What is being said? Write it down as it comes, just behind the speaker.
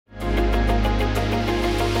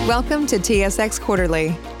Welcome to TSX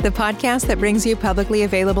Quarterly, the podcast that brings you publicly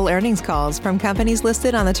available earnings calls from companies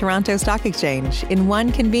listed on the Toronto Stock Exchange in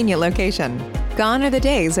one convenient location. Gone are the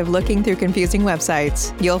days of looking through confusing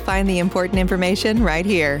websites. You'll find the important information right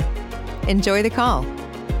here. Enjoy the call.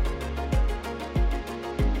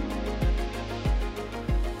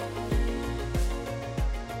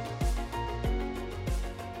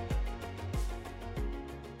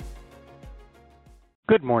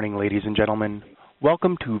 Good morning, ladies and gentlemen.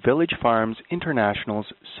 Welcome to Village Farms International's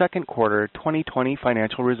second quarter 2020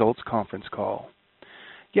 financial results conference call.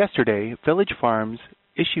 Yesterday, Village Farms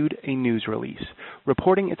issued a news release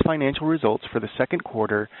reporting its financial results for the second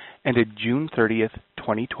quarter ended June 30th,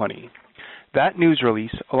 2020. That news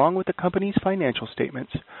release, along with the company's financial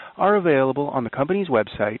statements, are available on the company's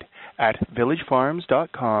website at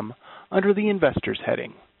villagefarms.com under the Investors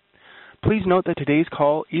heading. Please note that today's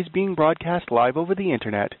call is being broadcast live over the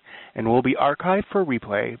Internet and will be archived for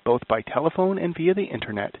replay both by telephone and via the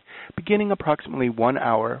Internet, beginning approximately 1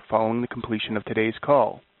 hour following the completion of today's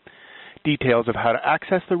call. Details of how to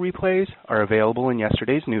access the replays are available in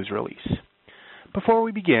yesterday's news release. Before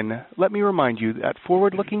we begin, let me remind you that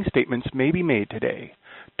forward-looking statements may be made today,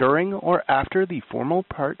 during or after the formal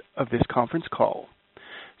part of this conference call.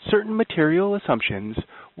 Certain material assumptions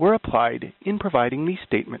were applied in providing these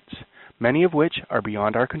statements, many of which are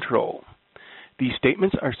beyond our control. These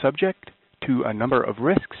statements are subject to a number of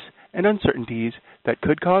risks and uncertainties that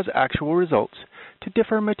could cause actual results to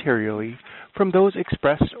differ materially from those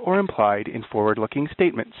expressed or implied in forward-looking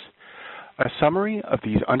statements. A summary of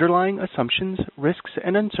these underlying assumptions, risks,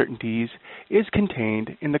 and uncertainties is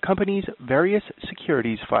contained in the company's various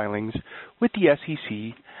securities filings with the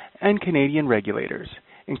SEC and Canadian regulators,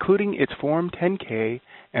 including its Form 10-K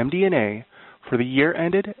MD&A for the year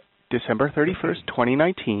ended December 31st,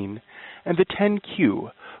 2019, and the 10-Q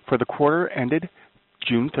for the quarter ended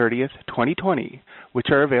June 30th, 2020, which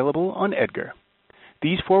are available on EDGAR.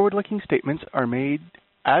 These forward-looking statements are made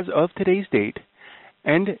as of today's date,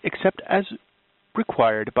 and except as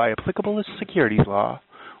required by applicable securities law,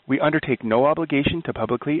 we undertake no obligation to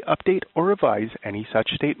publicly update or revise any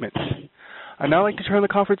such statements. I'd now like to turn the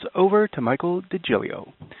conference over to Michael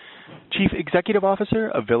DeGilio, Chief Executive Officer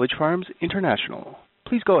of Village Farms International.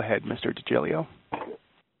 Please go ahead, Mr. DeGilio.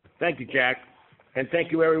 Thank you, Jack, and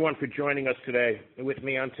thank you everyone for joining us today. And with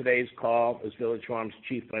me on today's call is Village Farms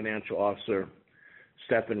Chief Financial Officer,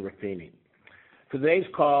 Stephan Ruffini. For today's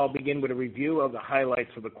call, I'll begin with a review of the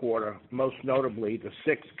highlights of the quarter, most notably the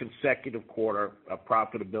sixth consecutive quarter of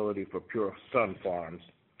profitability for Pure Sunfarms,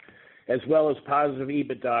 as well as positive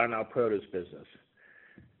EBITDA in our produce business.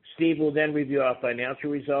 Steve will then review our financial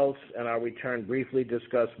results, and I'll return briefly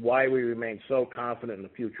discuss why we remain so confident in the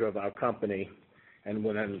future of our company, and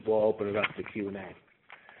then we'll open it up to Q&A.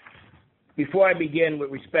 Before I begin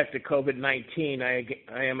with respect to COVID-19,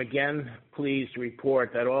 I am again pleased to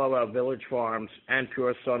report that all of our Village Farms and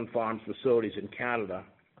Pure Sunfarms facilities in Canada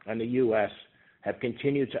and the U.S. have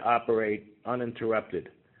continued to operate uninterrupted,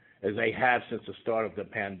 as they have since the start of the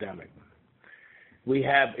pandemic. We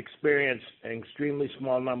have experienced an extremely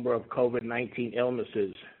small number of COVID-19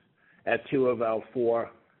 illnesses at 2 of our 4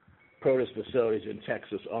 produce facilities in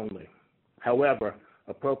Texas only. However,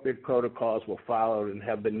 appropriate protocols were followed and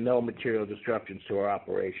have been no material disruptions to our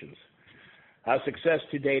operations. Our success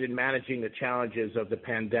to date in managing the challenges of the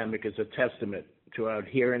pandemic is a testament to our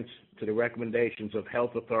adherence to the recommendations of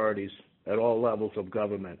health authorities at all levels of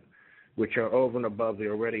government, which are over and above the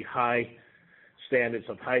already high standards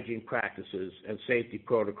of hygiene practices and safety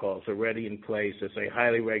protocols already in place as a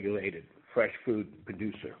highly regulated fresh food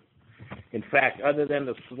producer. In fact, other than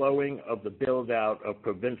the slowing of the build-out of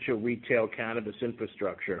provincial retail cannabis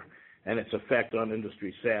infrastructure and its effect on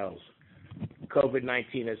industry sales,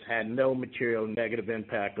 COVID-19 has had no material negative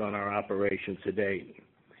impact on our operations to date,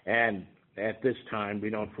 and at this time, we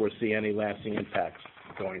don't foresee any lasting impacts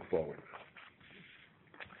going forward.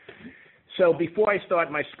 So before I start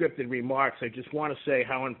my scripted remarks, I just want to say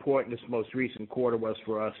how important this most recent quarter was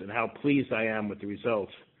for us and how pleased I am with the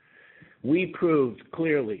results. We proved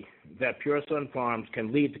clearly that Pure Sunfarms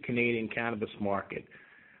can lead the Canadian cannabis market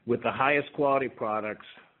with the highest quality products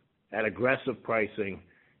at aggressive pricing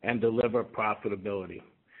and deliver profitability.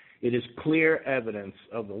 It is clear evidence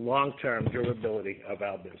of the long-term durability of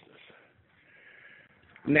our business.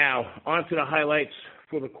 Now, on to the highlights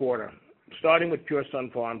for the quarter, starting with Pure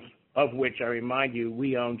Sunfarms, of which I remind you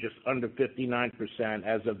we own just under 59%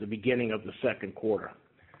 as of the beginning of the second quarter.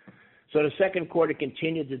 So the second quarter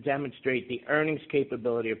continued to demonstrate the earnings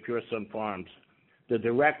capability of Pure Sunfarms, the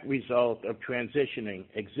direct result of transitioning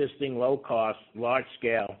existing low-cost,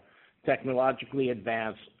 large-scale technologically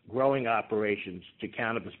advanced growing operations to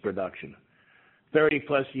cannabis production,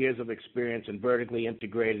 30-plus years of experience in vertically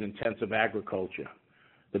integrated intensive agriculture,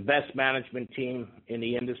 the best management team in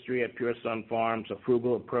the industry at Pure Sunfarms, a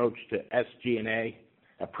frugal approach to SG&A,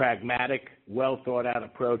 a pragmatic, well-thought-out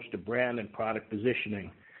approach to brand and product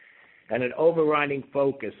positioning, and an overriding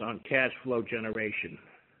focus on cash flow generation,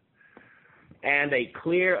 and a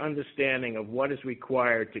clear understanding of what is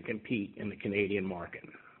required to compete in the Canadian market.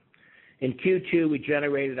 In Q2, we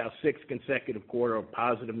generated our 6th consecutive quarter of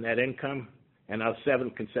positive net income and our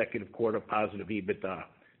 7th consecutive quarter of positive EBITDA.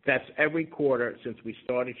 That's every quarter since we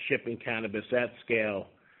started shipping cannabis at scale,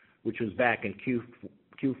 which was back in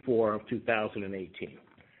Q4 of 2018.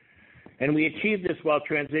 And we achieved this while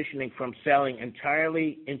transitioning from selling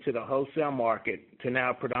entirely into the wholesale market to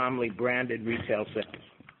now predominantly branded retail sales.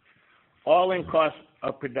 All-in cost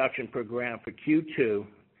of production per gram for Q2,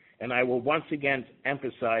 and I will once again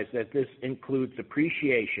emphasize that this includes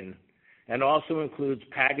depreciation and also includes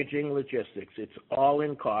packaging logistics. Its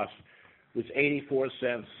all-in cost was 84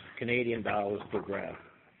 cents Canadian dollars per gram.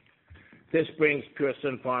 This brings Pure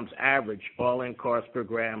Sunfarms' average all-in cost per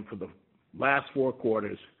gram for the last 4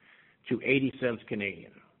 quarters to 80 cents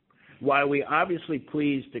Canadian. While we are obviously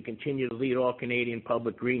pleased to continue to lead all Canadian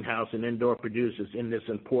public greenhouse and indoor producers in this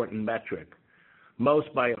important metric,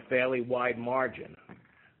 most by a fairly wide margin,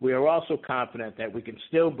 we are also confident that we can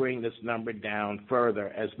still bring this number down further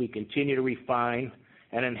as we continue to refine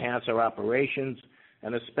and enhance our operations,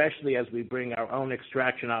 and especially as we bring our own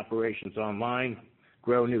extraction operations online,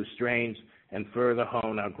 grow new strains, and further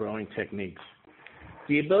hone our growing techniques.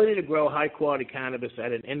 The ability to grow high-quality cannabis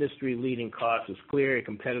at an industry-leading cost is clearly a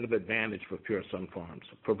competitive advantage for Pure Sunfarms,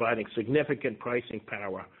 providing significant pricing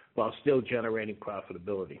power while still generating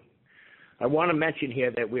profitability. I want to mention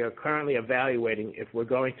here that we are currently evaluating if we're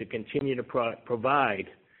going to continue to provide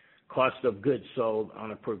cost of goods sold on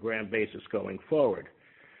a per-gram basis going forward.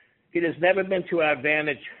 It has never been to our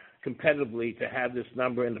advantage competitively to have this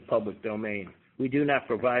number in the public domain. We do not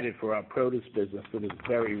provide it for our produce business for this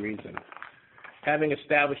very reason. Having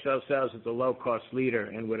established ourselves as a low-cost leader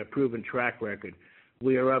and with a proven track record,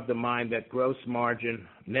 we are of the mind that gross margin,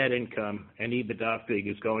 net income, and EBITDA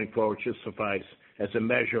figures going forward should suffice as a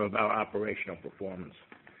measure of our operational performance.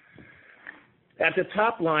 At the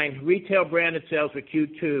top line, retail branded sales for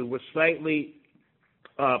Q2 were slightly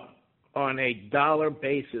up on a dollar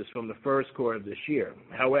basis from the first quarter of this year.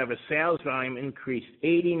 However, sales volume increased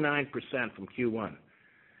 89% from Q1.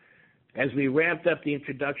 As we ramped up the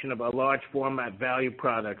introduction of our large format value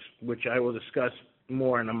products, which I will discuss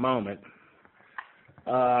more in a moment,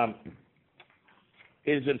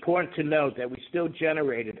 it is important to note that we still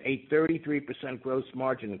generated a 33% gross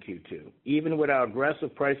margin in Q2, even with our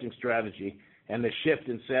aggressive pricing strategy and the shift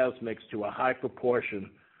in sales mix to a high proportion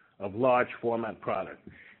of large format product.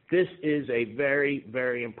 This is a very,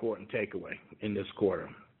 very important takeaway in this quarter.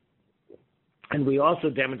 And we also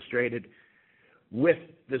demonstrated with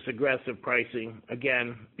this aggressive pricing,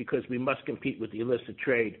 again, because we must compete with the illicit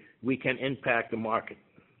trade, we can impact the market.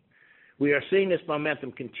 We are seeing this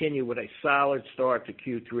momentum continue with a solid start to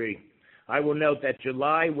Q3. I will note that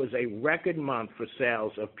July was a record month for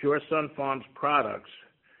sales of Pure Sunfarms products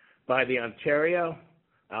by the Ontario,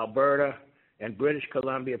 Alberta, and British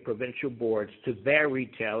Columbia provincial boards to their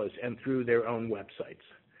retailers and through their own websites.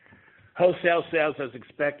 Wholesale sales, as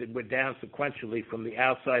expected, were down sequentially from the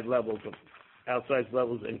outside levels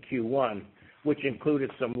in Q1, which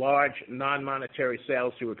included some large non-monetary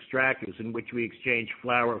sales to extractors in which we exchanged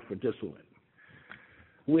flower for distillate.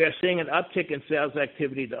 We are seeing an uptick in sales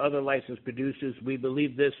activity to other licensed producers. We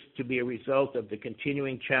believe this to be a result of the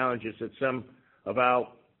continuing challenges that some of our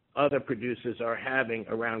other producers are having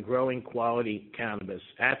around growing quality cannabis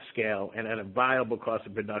at scale and at a viable cost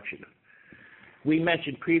of production. We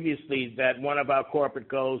mentioned previously that one of our corporate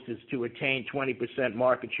goals is to attain 20%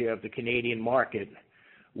 market share of the Canadian market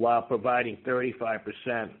while providing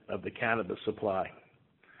 35% of the cannabis supply.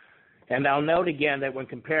 And I'll note again that when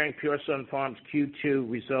comparing Pure Sunfarms'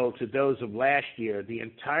 Q2 results to those of last year, the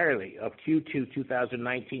entirety of Q2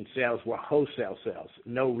 2019 sales were wholesale sales,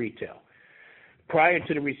 no retail, prior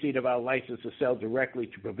to the receipt of our license to sell directly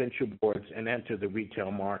to provincial boards and enter the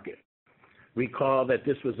retail market. Recall that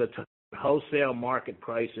this was a wholesale market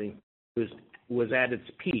pricing was at its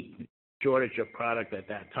peak, shortage of product at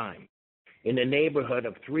that time, in the neighborhood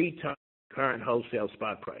of 3 times current wholesale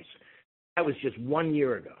spot price. That was just 1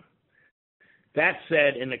 year ago. That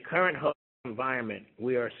said, in the current wholesale environment,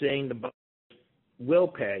 we are seeing the buyers will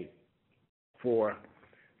pay for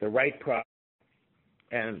the right product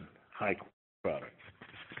and high product.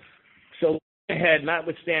 So ahead,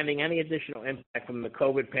 notwithstanding any additional impact from the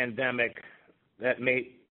COVID pandemic that may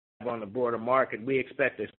have on the broader market, we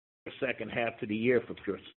expect a second half to the year for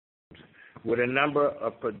Pure Sunfarms, with a number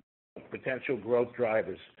of potential growth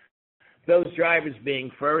drivers. Those drivers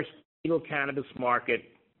being, first, legal cannabis market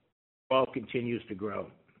all continues to grow,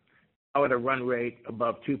 now at a run rate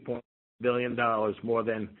above $2.0 billion, more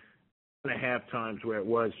than 1.5 times where it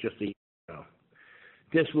was just a year ago.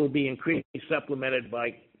 This will be increasingly supplemented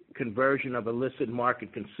by conversion of illicit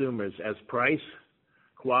market consumers as price,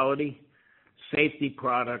 quality, safety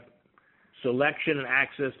product, selection and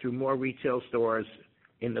access through more retail stores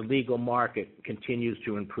in the legal market continues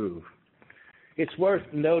to improve. It's worth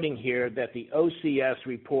noting here that the OCS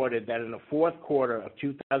reported that in the fourth quarter of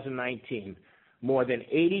 2019, more than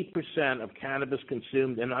 80% of cannabis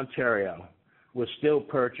consumed in Ontario was still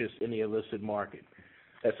purchased in the illicit market.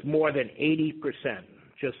 That's more than 80%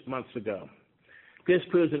 just months ago. This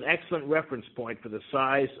proves an excellent reference point for the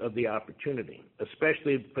size of the opportunity,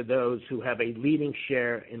 especially for those who have a leading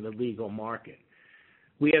share in the legal market.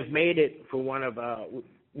 We have made it for one of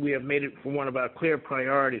our clear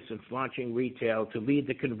priorities since launching retail to lead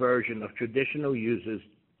the conversion of traditional users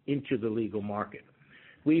into the legal market.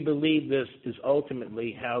 We believe this is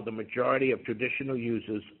ultimately how the majority of traditional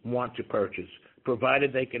users want to purchase,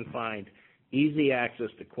 provided they can find easy access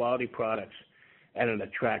to quality products at an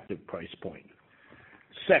attractive price point.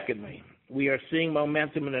 Secondly, we are seeing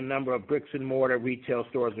momentum in a number of bricks and mortar retail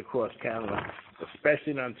stores across Canada,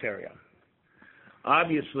 especially in Ontario.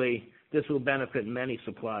 Obviously, this will benefit many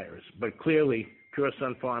suppliers, but clearly, Pure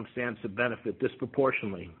Sunfarms stands to benefit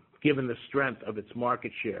disproportionately, given the strength of its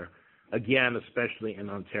market share, again, especially in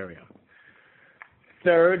Ontario.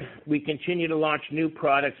 Third, we continue to launch new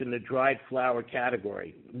products in the dried flower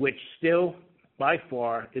category, which still, by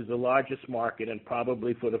far, is the largest market and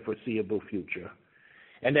probably for the foreseeable future.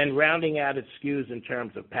 And then rounding out its SKUs in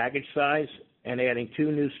terms of package size and adding two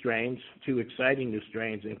exciting new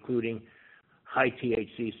strains, including high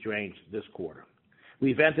THC strains this quarter.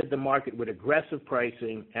 We've entered the market with aggressive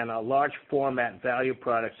pricing, and our large format value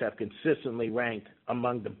products have consistently ranked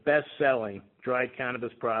among the best-selling dried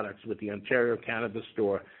cannabis products with the Ontario Cannabis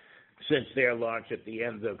Store since their launch at the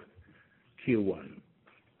end of Q1.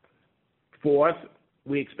 Fourth,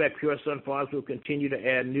 we expect Pure Sunfarms will continue to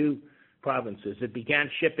add new provinces. It began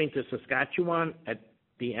shipping to Saskatchewan at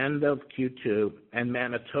the end of Q2 and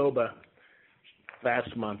Manitoba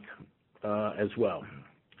last month as well.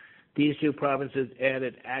 These two provinces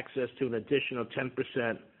added access to an additional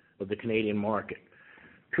 10% of the Canadian market.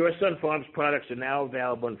 Pure Sunfarms products are now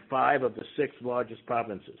available in 5 of the 6 largest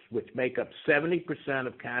provinces, which make up 70%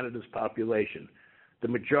 of Canada's population. The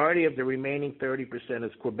majority of the remaining 30%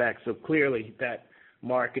 is Quebec, so clearly that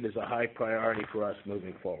market is a high priority for us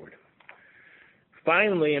moving forward.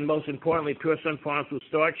 Finally, and most importantly, Pure Sunfarms will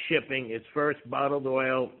start shipping its first bottled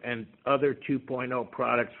oil and other 2.0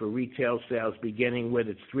 products for retail sales, beginning with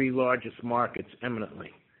its 3 largest markets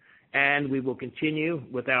imminently. And we will continue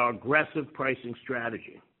with our aggressive pricing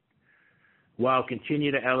strategy while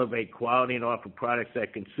continue to elevate quality and offer products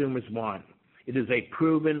that consumers want. It is a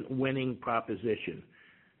proven winning proposition.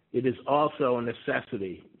 It is also a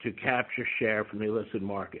necessity to capture share from the illicit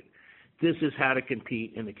market. This is how to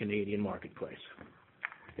compete in the Canadian marketplace.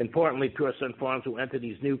 Importantly, Pure Sunfarms will enter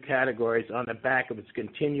these new categories on the back of its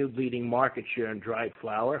continued leading market share in dried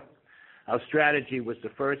flower. Our strategy was to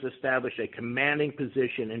first establish a commanding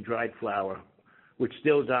position in dried flower, which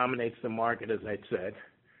still dominates the market, as I said,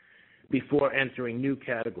 before entering new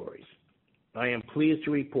categories. I am pleased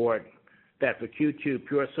to report that for Q2,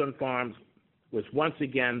 Pure Sunfarms was once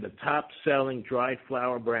again the top-selling dried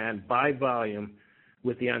flower brand by volume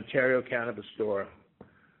with the Ontario Cannabis Store,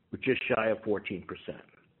 with just shy of 14%.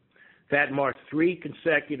 That marks 3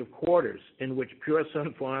 consecutive quarters in which Pure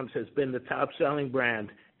Sunfarms has been the top-selling brand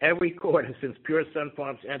every quarter since Pure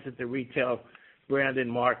Sunfarms entered the retail branded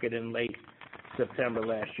market in late September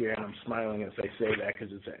last year, and I'm smiling as I say that because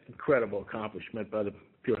it's an incredible accomplishment by the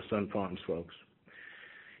Pure Sunfarms folks.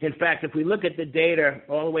 In fact, if we look at the data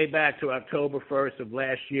all the way back to October 1st of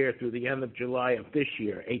last year through the end of July of this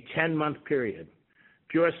year, a 10-month period,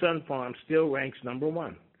 Pure Sunfarms still ranks number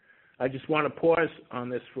 1. I just want to pause on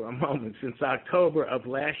this for a moment. Since October of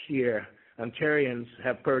last year, Ontarians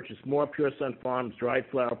have purchased more Pure Sunfarms dried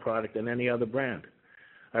flower product than any other brand.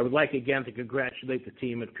 I would like again to congratulate the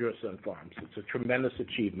team at Pure Sunfarms. It's a tremendous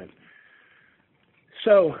achievement.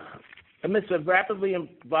 So, amidst a rapidly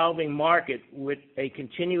evolving market with a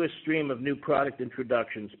continuous stream of new product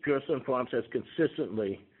introductions, Pure Sunfarms has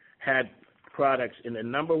consistently had products in the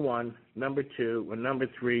number 1, number 2, or number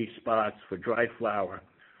 3 spots for dried flower,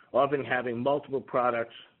 often having multiple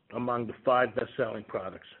products among the 5 best-selling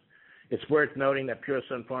products. It's worth noting that Pure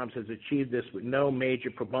Sunfarms has achieved this with no major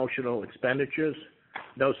promotional expenditures,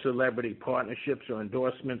 no celebrity partnerships or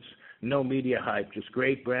endorsements, no media hype, just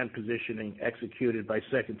great brand positioning executed by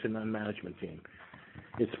second-to-none management team.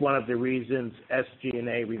 It's one of the reasons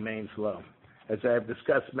SG&A remains low. As I have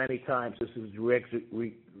discussed many times, this is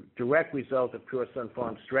a direct result of Pure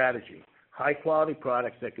Sunfarms' strategy, high-quality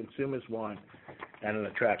products that consumers want at an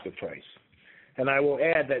attractive price. And I will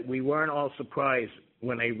add that we weren't all surprised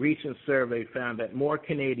when a recent survey found that more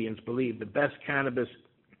Canadians believe the best cannabis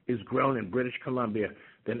is grown in British Columbia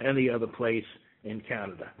than any other place in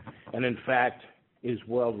Canada, and in fact is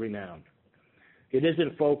world-renowned. It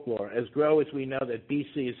isn't folklore. As growers, we know that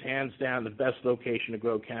BC is hands down the best location to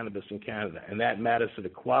grow cannabis in Canada, and that matters to the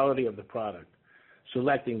quality of the product.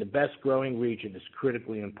 Selecting the best growing region is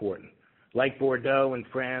critically important. Like Bordeaux in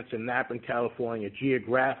France and Napa in California,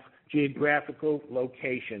 geographical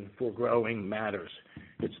location for growing matters.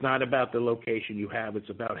 It's not about the location you have, it's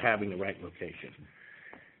about having the right location.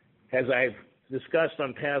 As I've discussed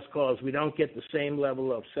on past calls, we don't get the same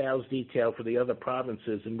level of sales detail for the other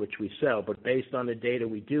provinces in which we sell, but based on the data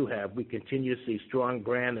we do have, we continue to see strong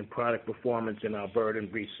brand and product performance in Alberta and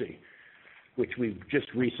BC, which we've just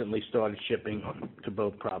recently started shipping to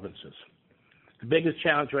both provinces. The biggest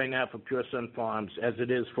challenge right now for Pure Sunfarms, as it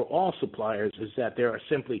is for all suppliers, is that there are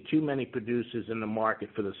simply too many producers in the market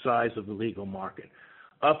for the size of the legal market,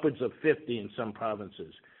 upwards of 50 in some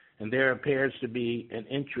provinces, and there appears to be an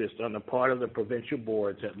interest on the part of the provincial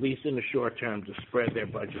boards, at least in the short term, to spread their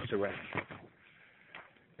budgets around.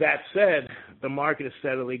 That said, the market is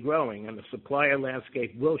steadily growing, and the supplier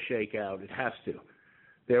landscape will shake out. It has to.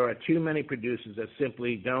 There are too many producers that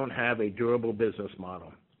simply don't have a durable business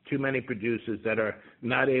model. Too many producers that are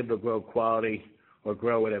not able to grow quality or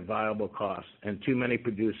grow at a viable cost, and too many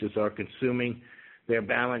producers are consuming their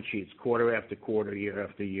balance sheets quarter after quarter, year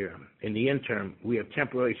after year. In the interim, we have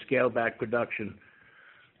temporarily scaled back production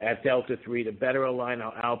at Delta 3 to better align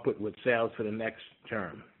our output with sales for the next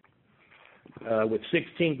term. With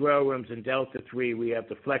 16 grow rooms in Delta 3, we have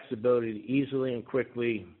the flexibility to easily and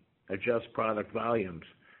quickly adjust product volumes,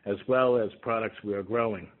 as well as products we are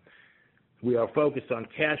growing. We are focused on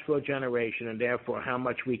cash flow generation and therefore how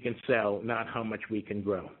much we can sell, not how much we can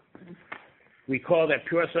grow. Recall that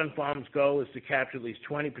Pure Sunfarms' goal is to capture at least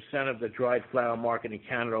 20% of the dried flower market in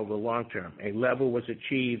Canada over the long term. A level was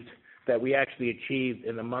achieved that we actually achieved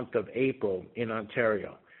in the month of April in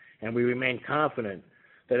Ontario. And we remain confident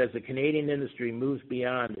that as the Canadian industry moves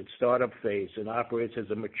beyond its startup phase and operates as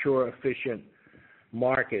a mature, efficient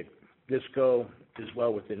market, this goal is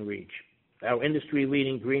well within reach. Our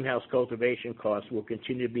industry-leading greenhouse cultivation costs will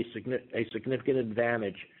continue to be a significant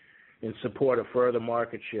advantage in support of further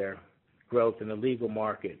market share growth in the legal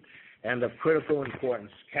market, and of critical importance,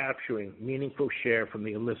 capturing meaningful share from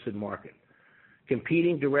the illicit market.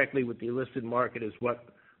 Competing directly with the illicit market is what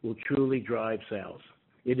will truly drive sales.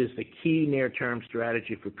 It is the key near-term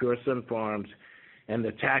strategy for Pure Sunfarms, and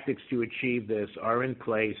the tactics to achieve this are in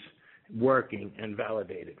place, working, and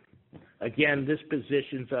validated. Again, this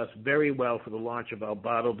positions us very well for the launch of our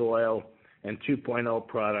bottled oil and 2.0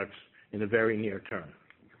 products in the very near term.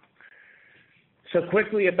 So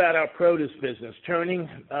quickly about our produce business.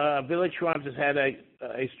 Village Farms has had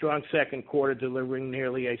a strong second quarter, delivering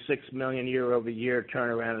nearly a $6 million year-over-year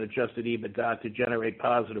turnaround in adjusted EBITDA to generate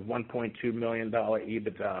positive $1.2 million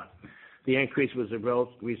EBITDA. The increase was a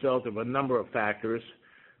result of a number of factors.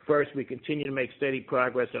 First, we continue to make steady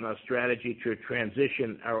progress on our strategy to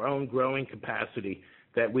transition our own growing capacity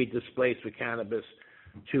that we displaced for cannabis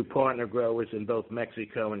to partner growers in both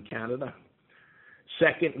Mexico and Canada.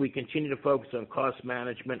 Second, we continue to focus on cost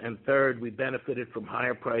management. And third, we benefited from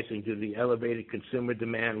higher pricing due to the elevated consumer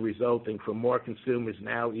demand resulting from more consumers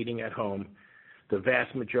now eating at home. The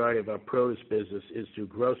vast majority of our produce business is through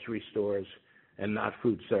grocery stores and not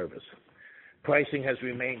food service. Pricing has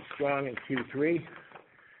remained strong in Q3.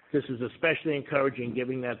 This is especially encouraging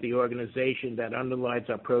given that the organization that underlies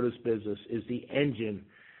our produce business is the engine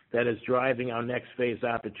that is driving our next phase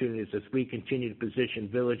opportunities as we continue to position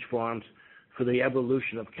Village Farms for the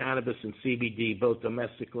evolution of cannabis and CBD, both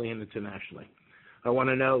domestically and internationally. I want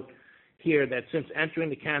to note here that since entering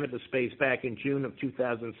the cannabis space back in June of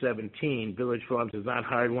 2017, Village Farms has not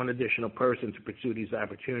hired one additional person to pursue these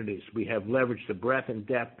opportunities. We have leveraged the breadth and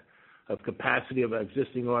depth of capacity of our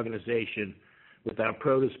existing organization, with our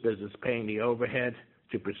produce business paying the overhead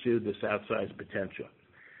to pursue this outsized potential.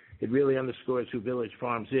 It really underscores who Village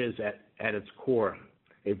Farms is at its core,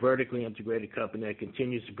 a vertically integrated company that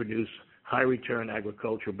continues to produce high-return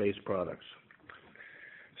agricultural-based products.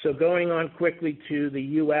 So going on quickly to the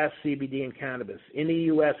U.S. CBD and cannabis. In the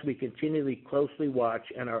U.S., we continually closely watch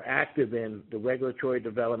and are active in the regulatory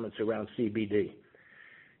developments around CBD.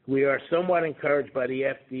 We are somewhat encouraged by the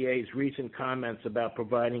FDA's recent comments about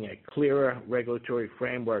providing a clearer regulatory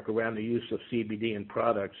framework around the use of CBD in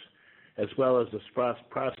products, as well as the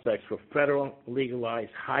prospects for federal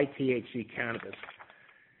legalized high-THC cannabis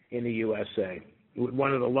in the USA. With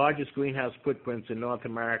one of the largest greenhouse footprints in North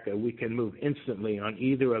America, we can move instantly on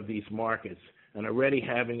either of these markets and already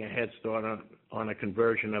having a head start on a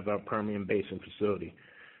conversion of our Permian Basin facility.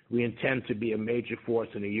 We intend to be a major force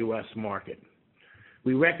in the U.S. market.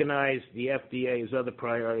 We recognize the FDA's other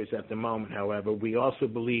priorities at the moment, however. We also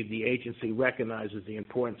believe the agency recognizes the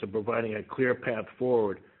importance of providing a clear path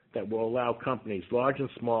forward that will allow companies, large and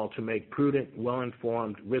small, to make prudent,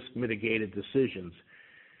 well-informed, risk-mitigated decisions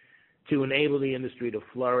to enable the industry to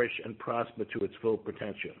flourish and prosper to its full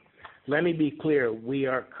potential. Let me be clear, we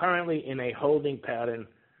are currently in a holding pattern,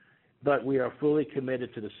 but we are fully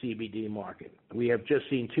committed to the CBD market. We have just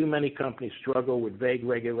seen too many companies struggle with vague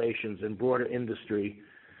regulations and broader industry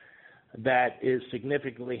that is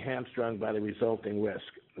significantly hamstrung by the resulting risk.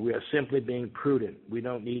 We are simply being prudent. We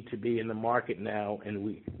don't need to be in the market now, and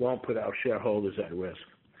we won't put our shareholders at risk.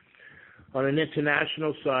 On an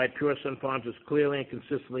international side, Pure Sunfarms is clearly and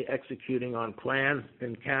consistently executing on plans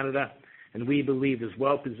in Canada, and we believe is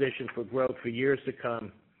well positioned for growth for years to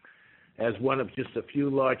come as one of just a few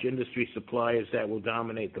large industry suppliers that will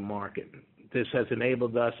dominate the market. This has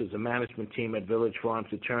enabled us as a management team at Village Farms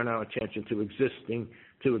to turn our attention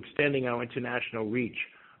to extending our international reach,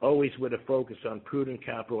 always with a focus on prudent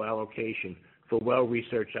capital allocation for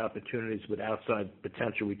well-researched opportunities with outside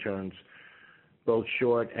potential returns, both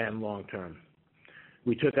short and long term.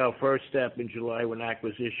 We took our first step in July with an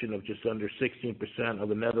acquisition of just under 16% of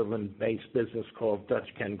a Netherlands-based business called Dutch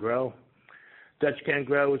Can Grow. Dutch Can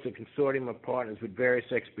Grow is a consortium of partners with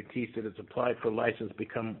various expertise that has applied for a license,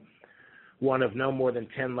 become one of no more than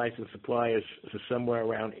 10 licensed suppliers to somewhere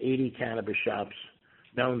around 80 cannabis shops,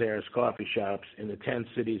 known there as coffee shops, in the 10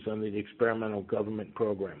 cities under the experimental government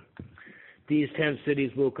program. These 10 cities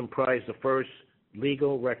will comprise the first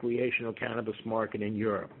legal recreational cannabis market in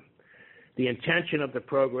Europe. The intention of the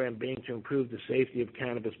program being to improve the safety of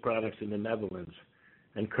cannabis products in the Netherlands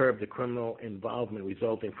and curb the criminal involvement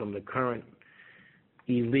resulting from the current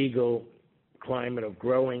illegal climate of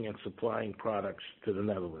growing and supplying products to the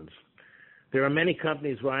Netherlands. There are many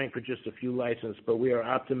companies vying for just a few licenses, but we are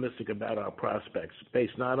optimistic about our prospects,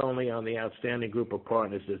 based not only on the outstanding group of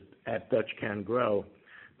partners at Dutch Can Grow,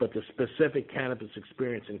 but the specific cannabis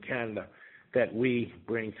experience in Canada that we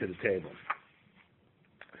bring to the table.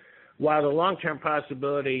 While the long-term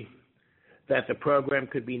possibility that the program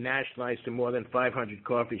could be nationalized to more than 500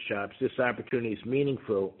 coffee shops, this opportunity is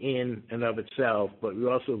meaningful in and of itself, but we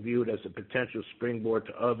also view it as a potential springboard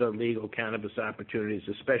to other legal cannabis opportunities,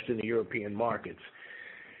 especially in the European markets.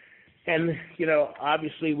 And,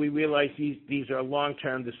 obviously we realize these are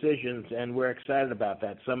long-term decisions, and we're excited about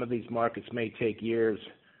that. Some of these markets may take years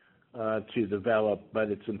to develop, but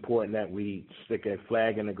it's important that we stick a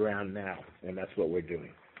flag in the ground now, and that's what we're doing.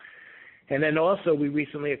 And then also, we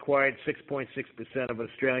recently acquired 6.6% of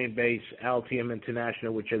Australian-based Altium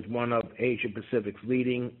International, which is one of Asia-Pacific's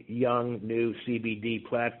leading young new CBD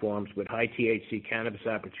platforms with high-THC cannabis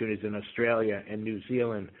opportunities in Australia and New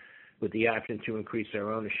Zealand, with the option to increase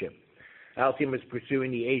our ownership. Altium is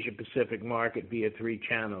pursuing the Asia-Pacific market via 3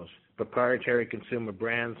 channels: proprietary consumer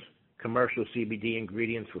brands, commercial CBD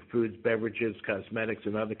ingredients for foods, beverages, cosmetics,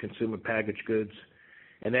 and other consumer packaged goods,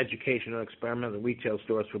 and educational experimental retail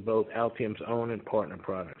stores for both Altium's own and partner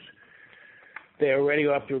products. They are already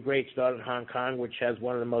off to a great start in Hong Kong, which has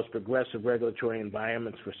one of the most progressive regulatory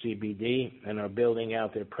environments for CBD, and are building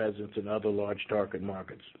out their presence in other large target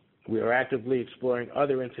markets. We are actively exploring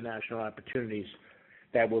other international opportunities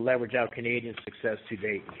that will leverage our Canadian success to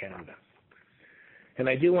date in Canada. And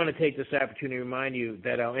I do want to take this opportunity to remind you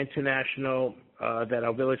that our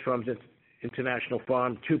Village Farms International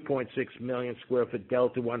Farm, 2.6 million square foot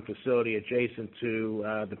Delta 1 facility adjacent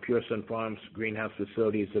to the Pure Sunfarms greenhouse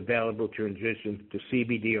facility, is available to transition to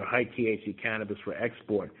CBD or high THC cannabis for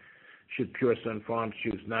export, should Pure Sunfarms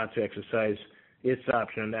choose not to exercise its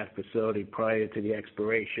option on that facility prior to the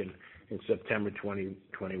expiration in September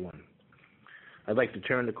 2021. I'd like to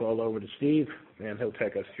turn the call over to Steve, and he'll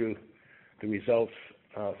take us through the results,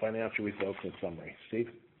 financial results in summary. Steve?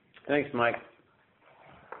 Thanks, Mike.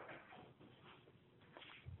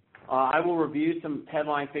 I will review some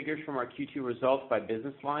headline figures from our Q2 results by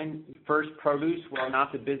business line. First, produce, while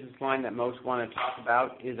not the business line that most want to talk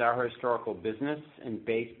about, is our historical business and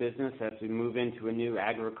base business as we move into a new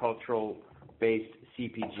agricultural U.S.-based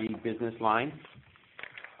CPG business line.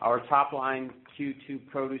 Our top line Q2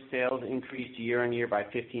 produce sales increased year-on-year by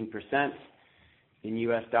 15% in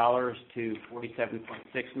U.S. dollars to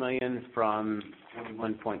 $47.6 million from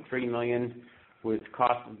 $41.3 million, with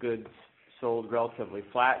cost of goods sold relatively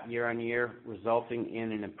flat year-on-year, resulting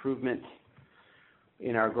in an improvement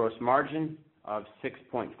in our gross margin of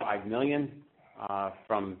 $6.5 million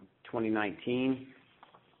from 2019,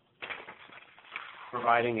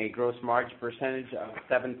 providing a gross margin percentage of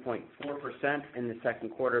 7.4% in the second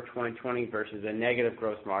quarter of 2020 versus a negative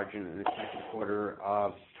gross margin in the second quarter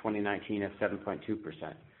of 2019 of 7.2%.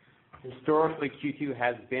 Historically, Q2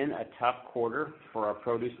 has been a tough quarter for our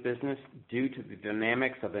produce business due to the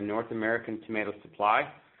dynamics of the North American tomato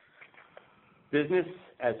supply business,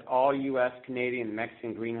 as all U.S., Canadian, and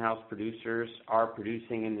Mexican greenhouse producers are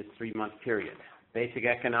producing in this 3-month period. Basic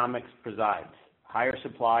economics presides. Higher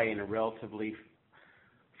supply and a relatively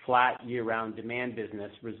flat year-round demand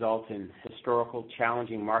business results in historical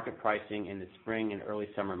challenging market pricing in the spring and early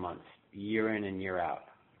summer months, year in and year out.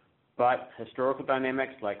 But historical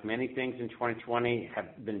dynamics, like many things in 2020,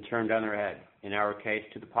 have been turned on their head, in our case,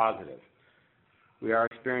 to the positive. We are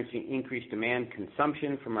experiencing increased demand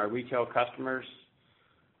consumption from our retail customers,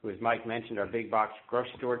 who, as Mike mentioned, are big box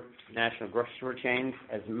grocery store, national grocery store chains,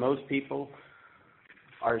 as most people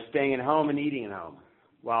are staying at home and eating at home,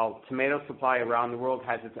 while tomato supply around the world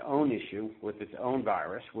has its own issue with its own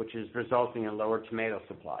virus, which is resulting in lower tomato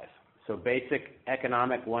supplies. So basic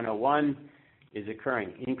economic 101 is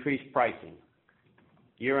occurring. Increased pricing.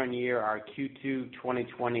 Year on year, our Q2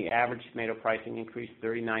 2020 average tomato pricing increased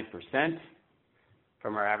 39%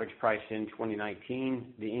 from our average price in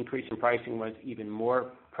 2019. The increase in pricing was even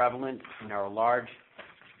more prevalent in our large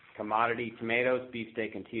commodity tomatoes,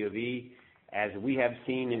 beefsteak, and TOV, as we have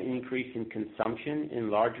seen an increase in consumption in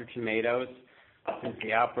larger tomatoes since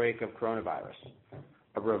the outbreak of coronavirus,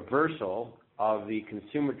 a reversal of the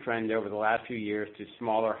consumer trend over the last few years to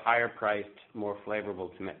smaller, higher-priced, more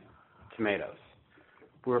flavorful tomatoes.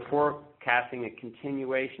 We're forecasting a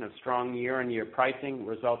continuation of strong year-on-year pricing,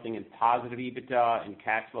 resulting in positive EBITDA and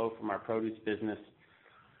cash flow from our produce business,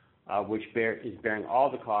 which is bearing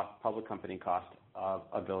all the public company costs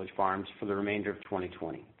of Village Farms for the remainder of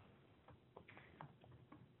 2020.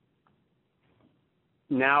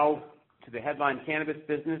 Now to the headline cannabis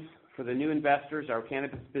business. For the new investors, our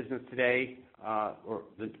cannabis business today, our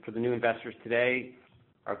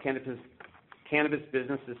cannabis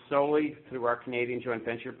business is solely through our Canadian joint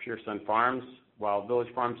venture, Pure Sunfarms. While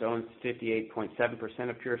Village Farms owns 58.7%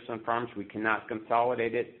 of Pure Sunfarms, we cannot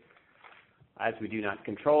consolidate it as we do not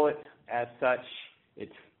control it. As such,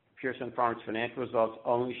 its Pure Sunfarms financial results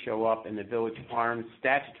only show up in the Village Farms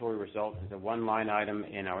statutory results as a one-line item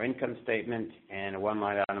in our income statement and a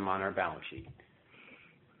one-line item on our balance sheet.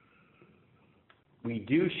 We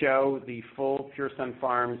do show the full Pure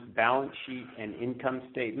Sunfarms balance sheet and income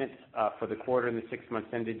statement for the quarter and the 6 months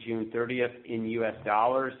ended June 30th in U.S.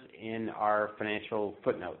 dollars in our financial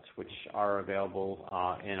footnotes, which are available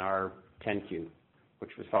in our 10-Q,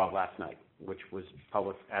 which was filed last night, which was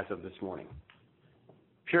published as of this morning.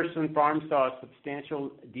 Pure Sunfarms saw a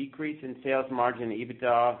substantial decrease in sales margin and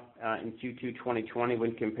EBITDA in Q2 2020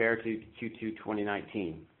 when compared to Q2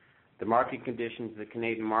 2019. The market conditions, the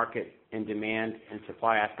Canadian market, and demand and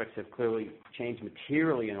supply aspects have clearly changed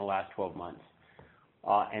materially in the last 12 months,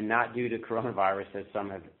 and not due to coronavirus, as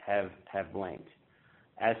some have blamed.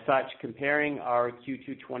 As such, comparing our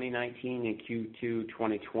Q2 2019 and Q2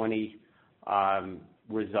 2020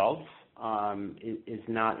 results is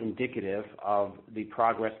not indicative of the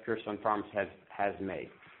progress Pure Sunfarms has made.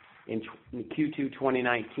 In Q2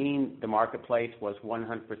 2019, the marketplace was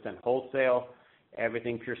 100% wholesale.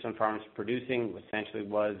 Everything Pure Sunfarms producing essentially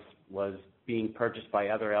was being purchased by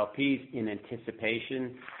other LPs in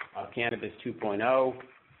anticipation of Cannabis 2.0,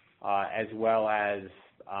 as well as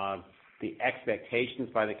the expectations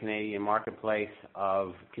by the Canadian marketplace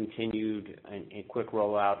of continued and quick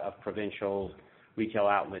rollout of provincial retail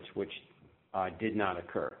outlets, which did not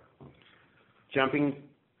occur. Jumping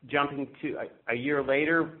to a year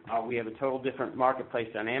later, we have a total different marketplace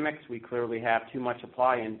dynamics. We clearly have too much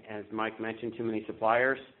supply and, as Mike mentioned, too many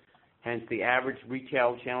suppliers. Hence, the average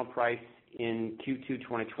retail channel price in Q2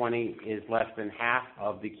 2020 is less than half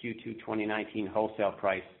of the Q2 2019 wholesale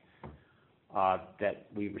price that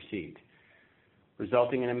we received,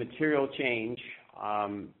 resulting in a material change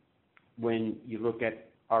when you look at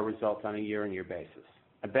our results on a year-on-year basis.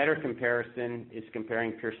 A better comparison is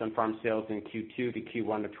comparing Pure Sunfarms sales in Q2 to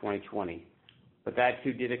Q1 of 2020, but that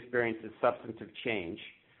too did experience a substantive change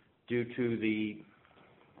due to the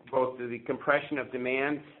both the compression of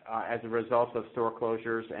demand as a result of store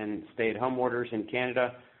closures and stay-at-home orders in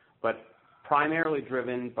Canada, but primarily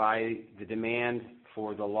driven by the demand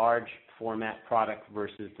for the large format product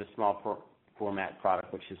versus the small format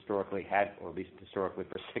product, which historically had, or at least historically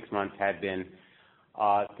for 6 months, had been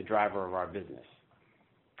the driver of our business.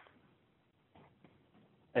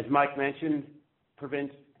 As Mike mentioned,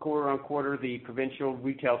 quarter on quarter, the provincial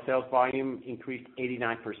retail sales volume increased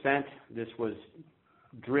 89%. This was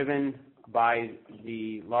driven by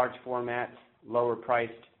the large format, lower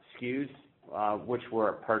priced SKUs, which were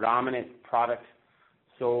a predominant product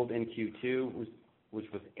sold in Q2, which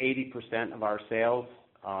was 80% of our sales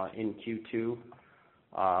in Q2.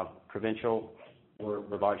 Provincial were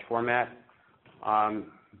large format.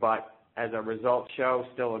 But as our results show,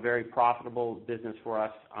 still a very profitable business for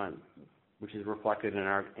us, which is reflected in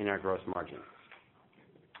our gross margin.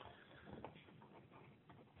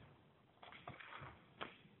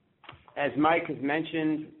 As Mike has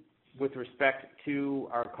mentioned, with respect to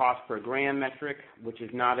our cost per gram metric, which is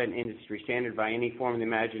not an industry standard by any form of the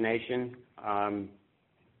imagination,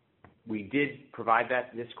 we did provide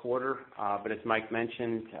that this quarter, but as Mike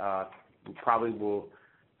mentioned, we probably will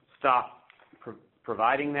stop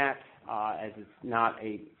providing that as it's not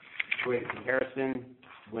a great comparison.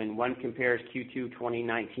 When one compares Q2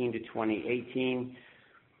 2019 to 2018,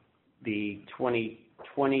 the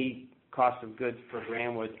 2020 cost of goods per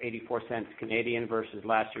gram was 84 cents Canadian versus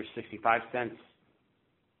last year's 65 cents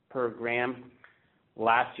per gram.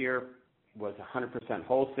 Last year was 100%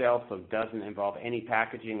 wholesale, so it doesn't involve any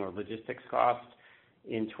packaging or logistics costs.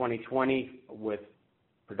 In 2020, with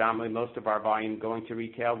predominantly most of our volume going to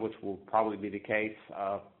retail, which will probably be the case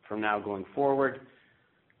from now going forward,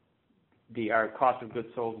 our cost of goods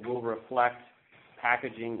sold will reflect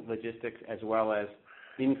packaging, logistics, as well as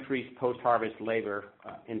increased post-harvest labor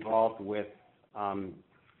involved with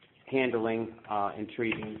handling and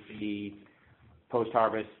treating the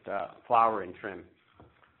post-harvest flower and trim,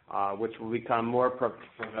 which will become more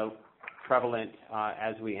prevalent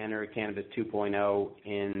as we enter Cannabis 2.0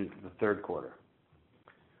 in the third quarter.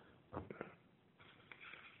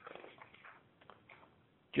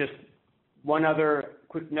 Just one other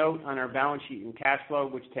quick note on our balance sheet and cash flow,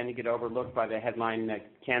 which tend to get overlooked by the headline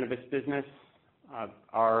cannabis business.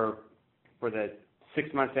 For the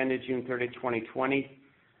 6 months ended June 30, 2020,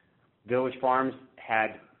 Village Farms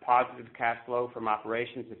had positive cash flow from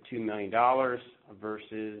operations of $2 million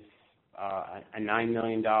versus a $9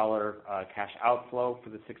 million cash outflow for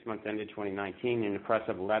the 6 months ended 2019, an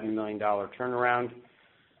impressive $11 million turnaround.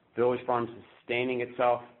 Village Farms is sustaining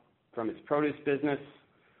itself from its produce business.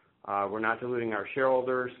 We're not diluting our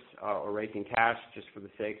shareholders or raising cash just for the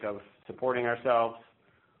sake of supporting ourselves.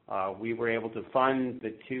 We were able to fund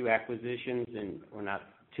the 2 acquisitions,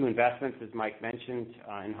 two investments, as Mike mentioned,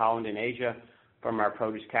 in Holland and Asia from our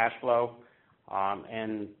produce cash flow.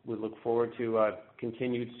 And we look forward to a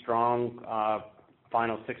continued strong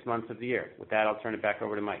final 6 months of the year. With that, I'll turn it back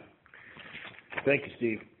over to Mike. Thank you,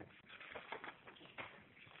 Steve.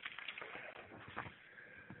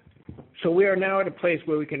 So we are now at a place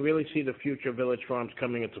where we can really see the future of Village Farms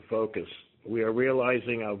coming into focus. We are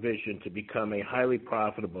realizing our vision to become a highly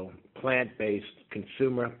profitable, plant-based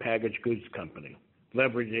consumer packaged goods company,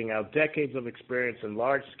 leveraging our decades of experience in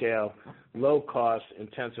large-scale, low-cost,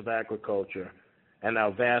 intensive agriculture, and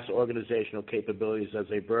our vast organizational capabilities as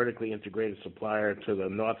a vertically integrated supplier to the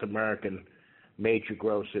North American major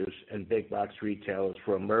grocers and big box retailers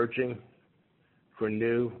for emerging, for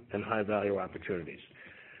new, and high-value opportunities.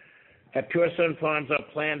 At Pure Sunfarms, our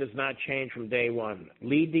plan does not change from day one.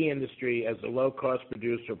 Lead the industry as a low-cost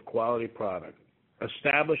producer of quality product.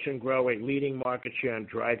 Establish and grow a leading market share in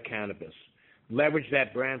dried cannabis. Leverage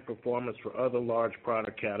that brand performance for other large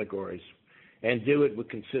product categories, and do it with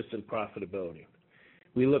consistent profitability.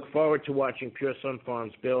 We look forward to watching Pure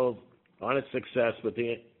Sunfarms build on its success with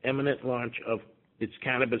the imminent launch of its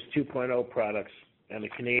Cannabis 2.0 products, and the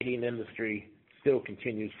Canadian industry still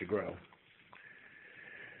continues to grow.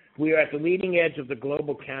 We are at the leading edge of the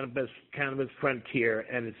global cannabis frontier,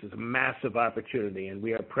 and this is a massive opportunity, and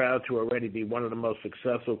we are proud to already be one of the most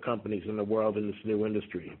successful companies in the world in this new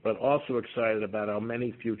industry, but also excited about our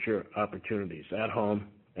many future opportunities at home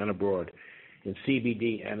and abroad, in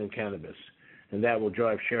CBD and in cannabis, and that will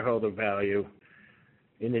drive shareholder value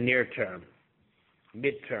in the near term,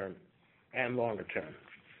 midterm, and longer term.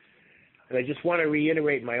 And I just want to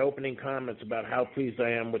reiterate my opening comments about how pleased I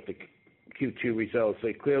am with the Q2 results.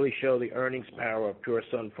 They clearly show the earnings power of Pure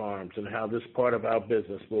Sunfarms and how this part of our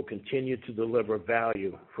business will continue to deliver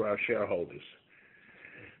value for our shareholders.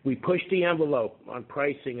 We pushed the envelope on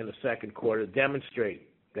pricing in the second quarter to demonstrate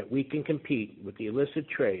that we can compete with the illicit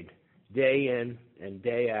trade day in and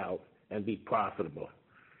day out and be profitable.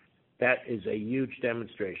 That is a huge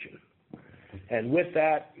demonstration. And with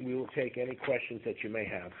that, we will take any questions that you may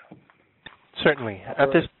have. Certainly.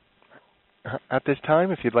 At this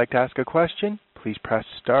time, if you'd like to ask a question, please press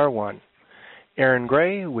star one. Aaron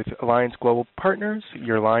Gray with Alliance Global Partners,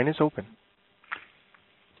 your line is open.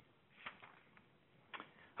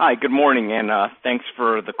 Hi, good morning, and thanks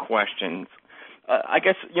for the questions. I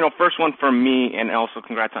guess, first one for me, and also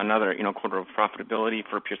congrats on another, quarter of profitability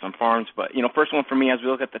for Pure Sunfarms. But, first one for me, as we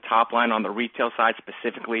look at the top line on the retail side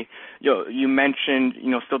specifically, you mentioned,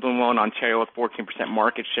 still doing well in Ontario with 14%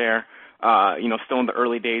 market share, still in the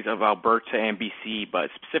early days of Alberta and BC, but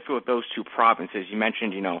specifically with those two provinces, you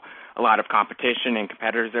mentioned, a lot of competition and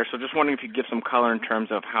competitors there. So just wondering if you could give some color in terms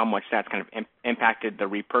of how much that's kind of impacted the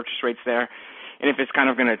repurchase rates there. And if it's kind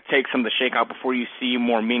of going to take some of the shakeout before you see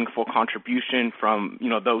more meaningful contribution from,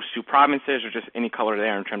 those two provinces, or just any color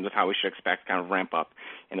there in terms of how we should expect kind of ramp up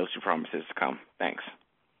in those two provinces to come. Thanks.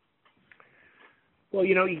 Well,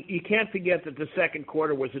 you can't forget that the second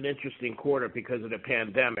quarter was an interesting quarter because of the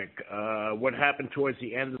pandemic. What happened towards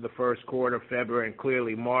the end of the first quarter, February, and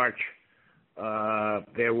clearly March,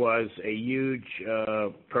 there was a huge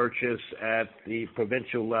purchase at the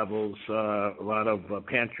provincial levels. A lot of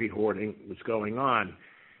pantry hoarding was going on.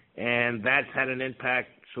 And that's had an impact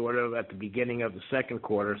sort of at the beginning of the second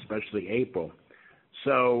quarter, especially April.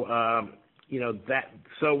 So,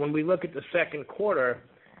 so when we look at the second quarter,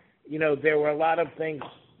 there were a lot of things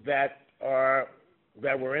that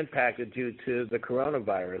were impacted due to the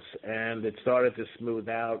coronavirus, and it started to smooth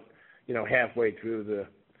out, halfway through the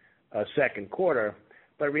second quarter.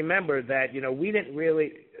 But remember that, we didn't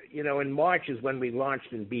really, in March is when we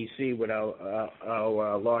launched in BC with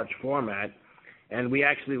our large format, and we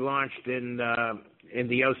actually launched in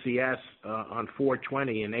the OCS on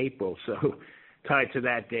 4/20 in April, so tied to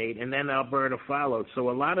that date, and then Alberta followed. So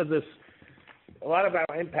a lot of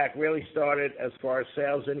our impact really started as far as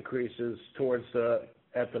sales increases towards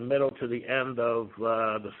at the middle to the end of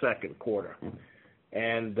the second quarter.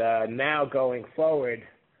 And now going forward,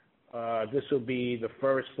 this will be the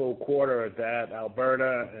first full quarter that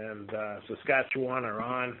Alberta and Saskatchewan are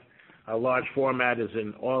on. Our large format is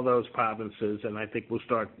in all those provinces, and I think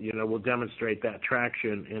we'll demonstrate that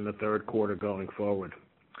traction in the third quarter going forward.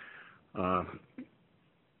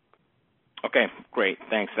 Okay, great.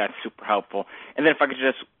 Thanks. That's super helpful. And then if I could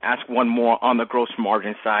just ask one more on the gross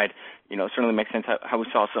margin side, certainly makes sense how we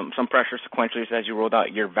saw some pressure sequentially as you rolled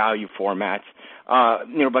out your value formats.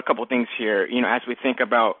 But a couple of things here, as we think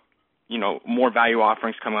about, more value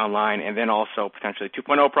offerings coming online, and then also potentially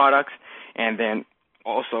 2.0 products, and then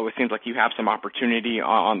also it seems like you have some opportunity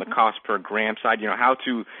on the cost per gram side, how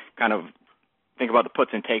to kind of think about the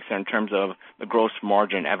puts and takes there in terms of the gross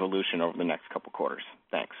margin evolution over the next couple of quarters.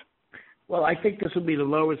 Thanks. Well, I think this will be the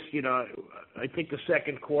lowest, I think the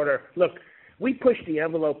second quarter. Look, we pushed the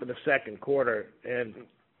envelope in the second quarter, and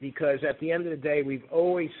because at the end of the day, we've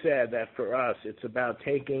always said that for us, it's about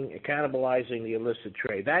cannibalizing the illicit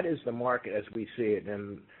trade. That is the market as we see it,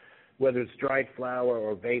 and whether it's dried flower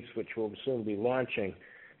or vapes, which we'll soon be launching,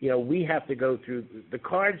 we have to go through the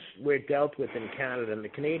cards we're dealt with in Canada, and the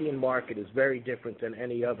Canadian market is very different than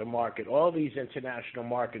any other market. All these international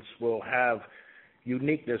markets will have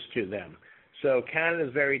uniqueness to them. So Canada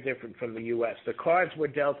is very different from the U.S. The cards we're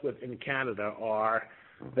dealt with in Canada are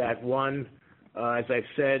that one, as I've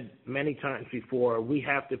said many times before, we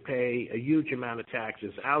have to pay a huge amount of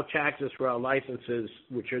taxes. Our taxes for our licenses,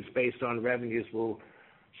 which is based on revenues, will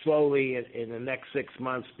slowly in the next 6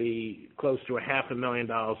 months be close to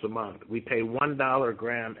 $500,000 a month. We pay $1 a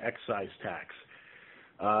gram excise tax.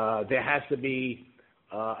 There has to be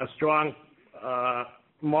a strong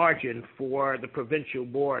margin for the provincial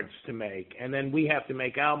boards to make, and then we have to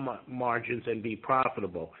make our margins and be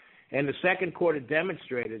profitable. And the second quarter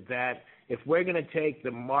demonstrated that if we're going to take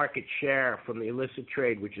the market share from the illicit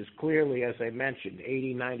trade, which is clearly, as I mentioned,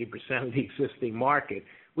 80-90% of the existing market,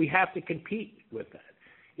 we have to compete with that.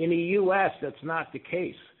 In the U.S., that's not the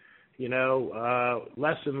case.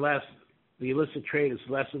 Less and less, the illicit trade is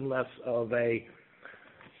less and less of a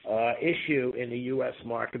issue in the U.S.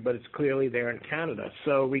 market, but it's clearly there in Canada.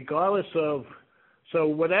 So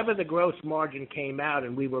whatever the gross margin came out,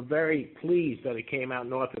 and we were very pleased that it came out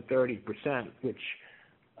north of 30%, which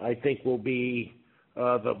I think will be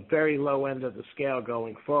the very low end of the scale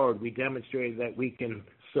going forward. We demonstrated that we can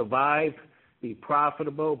survive, be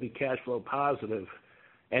profitable, be cash flow positive,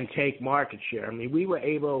 and take market share. I mean, we were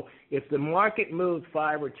able, if the market moved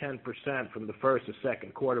 5 or 10% from the first to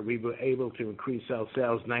second quarter, we were able to increase our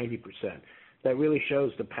sales 90%. That really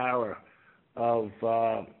shows the power of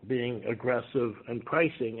being aggressive in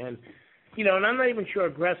pricing. And and I'm not even sure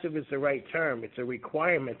aggressive is the right term. It's a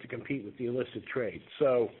requirement to compete with the illicit trade.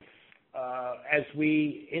 So as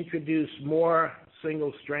we introduce more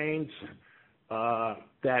single strains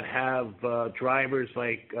that have drivers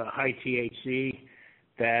like high THC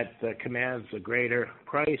that commands a greater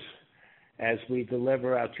price, as we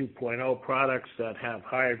deliver our 2.0 products that have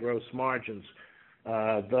higher gross margins,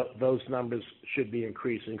 those numbers should be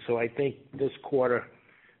increasing. So I think this quarter,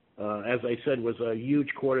 as I said, was a huge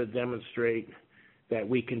quarter to demonstrate that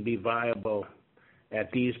we can be viable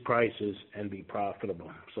at these prices and be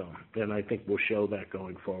profitable. So then I think we'll show that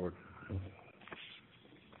going forward.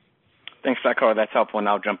 Thanks for that color. That's helpful, and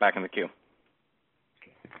I'll jump back in the queue.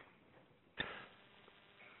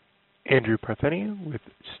 Andrew Partheniou with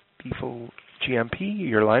Stifel GMP,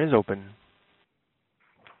 your line is open.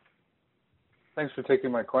 Thanks for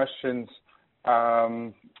taking my questions.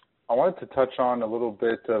 I wanted to touch on a little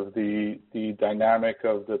bit of the dynamic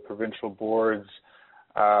of the provincial boards,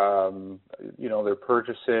 their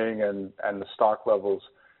purchasing and the stock levels.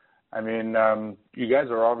 I mean, you guys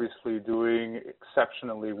are obviously doing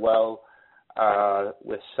exceptionally well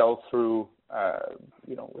with sell-through,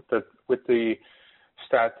 with the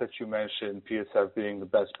stat that you mentioned, PSF being the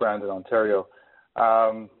best brand in Ontario.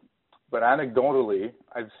 But anecdotally,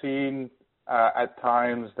 I've seen at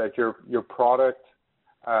times that your product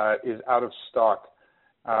is out of stock.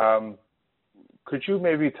 Could you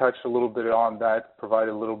maybe touch a little bit on that, provide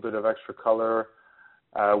a little bit of extra color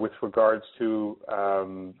with regards to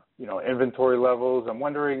inventory levels? I'm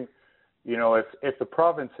wondering, if the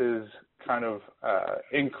provinces kind of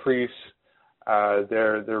increase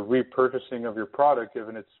their repurchasing of your product,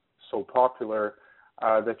 given it's so popular,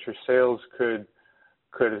 that your sales could,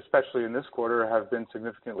 especially in this quarter, have been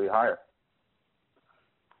significantly higher.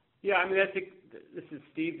 Yeah, I mean, this is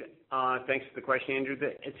Steve. Thanks for the question, Andrew.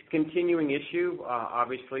 It's a continuing issue.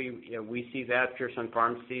 Obviously, we see that. Pure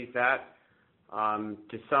Sunfarms sees that.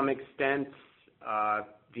 To some extent,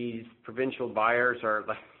 these provincial buyers are,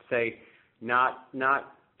 let's say, not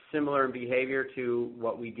similar in behavior to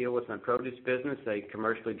what we deal with in the produce business, a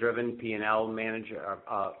commercially driven P&L manager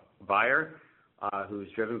buyer who's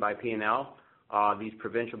driven by P&L. These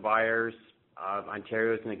provincial buyers,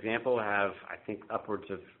 Ontario as an example, have, I think, upwards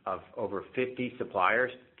of over 50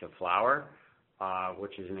 suppliers to flour,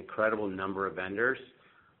 which is an incredible number of vendors.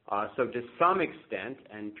 So to some extent,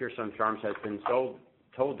 and Pure Sunfarms has been told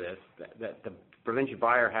this, that the provincial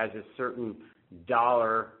buyer has a certain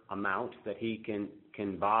dollar amount that he can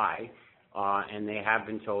buy, and they have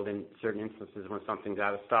been told in certain instances when something's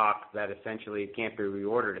out of stock that essentially it can't be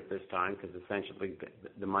reordered at this time because essentially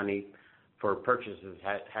the money for purchases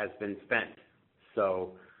has been spent.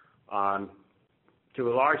 So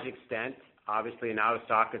to a large extent, obviously an out of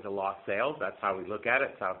stock is a lost sale. That's how we look at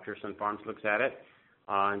it. That's how Pure Sunfarms looks at it.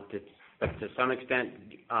 But to some extent,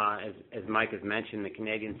 as Mike has mentioned, the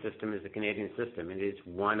Canadian system is the Canadian system. It is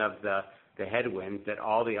one of the headwinds that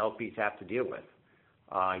all the LPs have to deal with.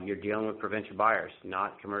 You're dealing with provincial buyers,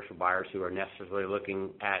 not commercial buyers who are necessarily looking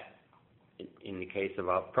at, in the case of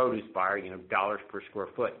a produce buyer, dollars per square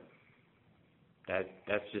foot.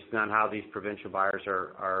 That's just not how these provincial buyers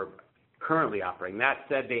are currently operating. That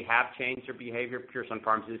said, they have changed their behavior. Pure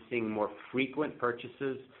Sunfarms is seeing more frequent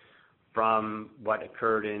purchases from what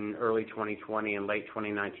occurred in early 2020 and late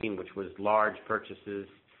 2019, which was large purchases,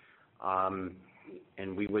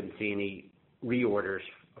 and we wouldn't see any reorders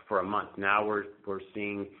for a month. Now we're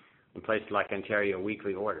seeing in places like Ontario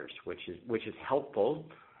weekly orders, which is helpful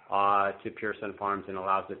to Pure Sunfarms and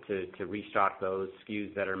allows it to restock those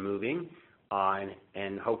SKUs that are moving,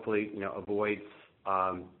 and hopefully avoids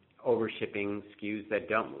overshipping SKUs that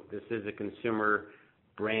don't move. This is a consumer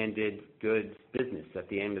branded goods business at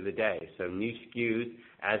the end of the day. So new SKUs,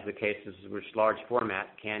 as the case is with large format,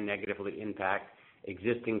 can negatively impact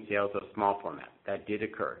existing sales of small format. That did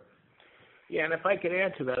occur. Yeah, and if I could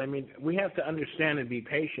add to that, I mean, we have to understand and be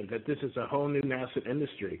patient that this is a whole new nascent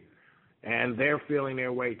industry, and they're feeling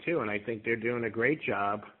their way too, and I think they're doing a great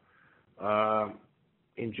job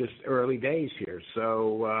in just early days here.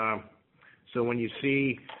 So when you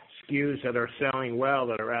see SKUs that are selling well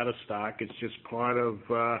that are out of stock, it's just part of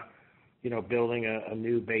building a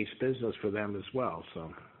new base business for them as well.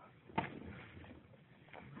 So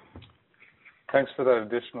thanks for that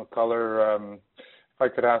additional color. If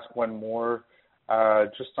I could ask one more,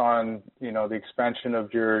 just on the expansion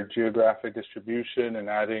of your geographic distribution and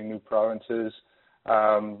adding new provinces.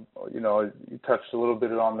 You touched a little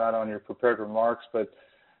bit on that on your prepared remarks, but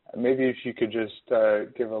maybe if you could just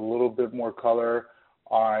give a little bit more color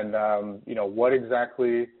on what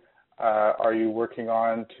exactly are you working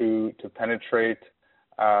on to penetrate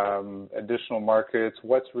additional markets?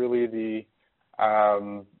 What's really the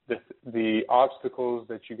obstacles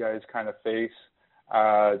that you guys kind of face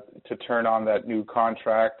to turn on that new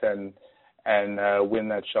contract and win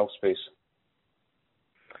that shelf space?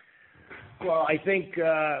 Well, I think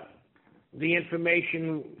the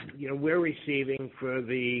information we're receiving for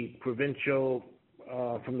the provincial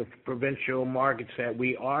from the provincial markets that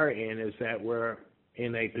we are in is that we're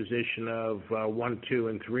in a position of 1, 2,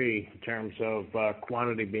 and 3 in terms of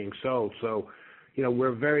quantity being sold. So,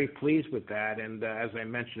 we're very pleased with that. And as I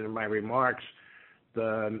mentioned in my remarks,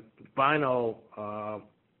 the final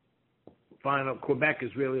Quebec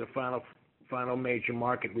is really the final major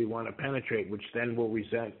market we want to penetrate, which then will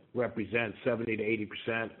represent 70 to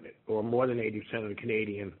 80% or more than 80% of the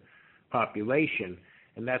Canadian population,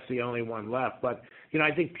 and that's the only one left. But,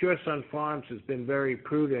 I think Pure Sunfarms has been very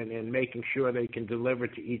prudent in making sure they can deliver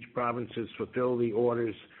to each provinces, fulfill the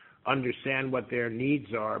orders, understand what their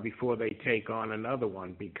needs are before they take on another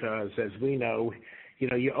one, because as we know,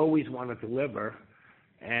 you always want to deliver,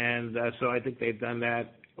 and so I think they've done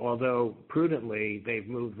that. Although prudently, they've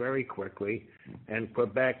moved very quickly, and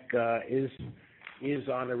Quebec is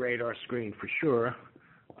on the radar screen for sure.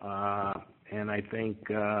 And I think,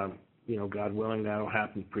 God willing, that'll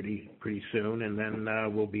happen pretty soon, and then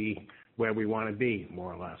we'll be where we want to be,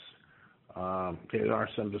 more or less. There are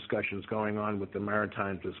some discussions going on with the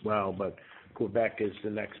Maritimes as well, but Quebec is the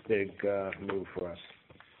next big move for us.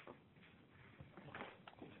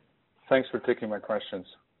 Thanks for taking my questions.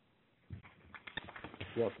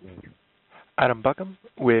 Adam Buckham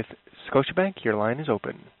with Scotiabank, your line is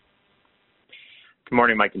open. Good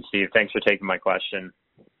morning, Mike and Steve. Thanks for taking my question.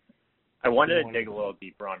 I wanted to dig a little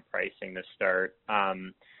deeper on pricing to start.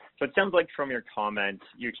 So it sounds like from your comments,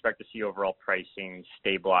 you expect to see overall pricing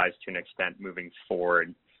stabilize to an extent moving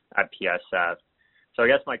forward at PSF. So I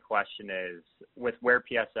guess my question is, with where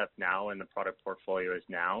PSF now and the product portfolio is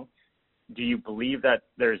now, do you believe that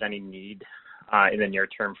there's any need in the near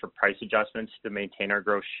term for price adjustments to maintain our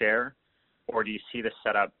gross share, or do you see the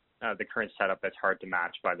current setup that's hard to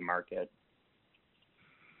match by the market?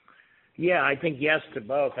 Yeah, I think yes to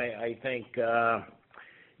both. I think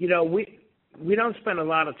we don't spend a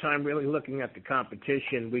lot of time really looking at the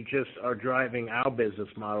competition. We just are driving our business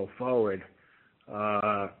model forward.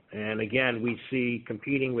 And again, we see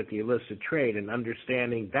competing with the illicit trade and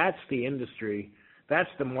understanding that's the industry, that's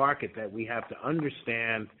the market that we have to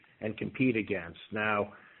understand and compete against.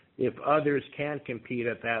 Now, if others can't compete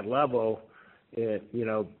at that level,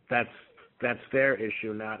 that's their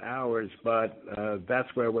issue, not ours. But that's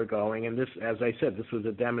where we're going. And this, as I said, this was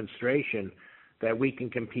a demonstration that we can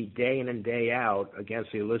compete day in and day out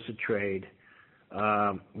against the illicit trade,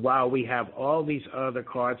 while we have all these other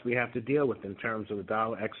cards we have to deal with in terms of the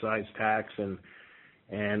dollar excise tax and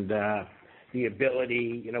the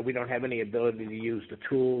ability, we don't have any ability to use the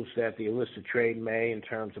tools that the illicit trade may in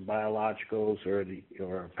terms of biologicals or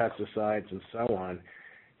pesticides and so on.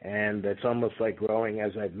 And it's almost like growing,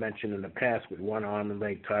 as I've mentioned in the past, with one arm and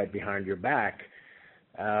leg tied behind your back.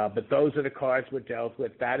 But those are the cards we're dealt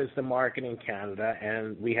with. That is the market in Canada,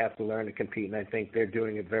 and we have to learn to compete, and I think they're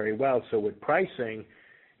doing it very well. So with pricing,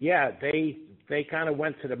 yeah, they kind of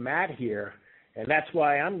went to the mat here, and that's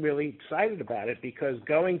why I'm really excited about it, because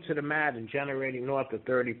going to the mat and generating north of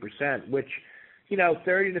 30%, which,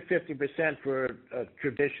 30 to 50% for a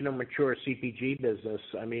traditional mature CPG business,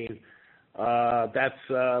 I mean, that's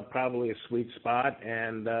probably a sweet spot,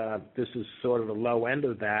 and this is sort of the low end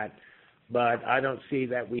of that. But I don't see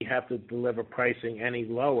that we have to deliver pricing any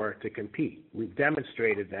lower to compete. We've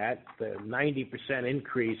demonstrated that. The 90%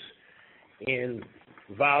 increase in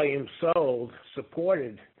volume sold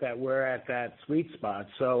supported that we're at that sweet spot.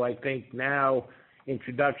 So I think now the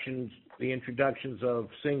introductions of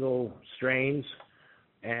single strains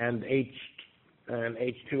and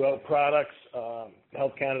H2O products,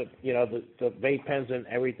 Health Canada, the vape pens and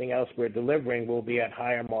everything else we're delivering will be at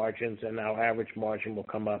higher margins, and our average margin will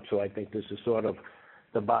come up. So I think this is sort of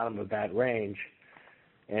the bottom of that range.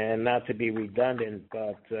 And not to be redundant,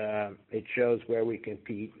 but it shows where we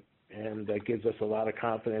compete, and that gives us a lot of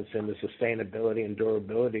confidence in the sustainability and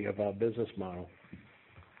durability of our business model.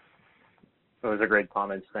 Those are great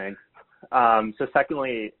comments, thanks. So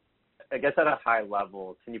secondly, I guess at a high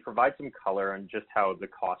level, can you provide some color on just how the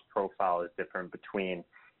cost profile is different between,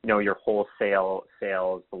 your wholesale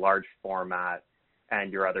sales, the large format,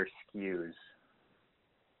 and your other SKUs?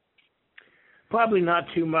 Probably not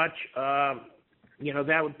too much. That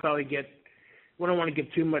would probably we don't want to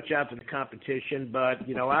give too much out to the competition, but,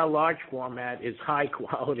 our large format is high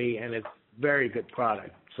quality and it's very good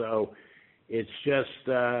product. So It's just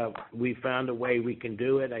we found a way we can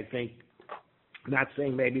do it. I think, not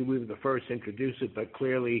saying maybe we were the first to introduce it, but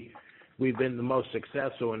clearly we've been the most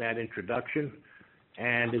successful in that introduction,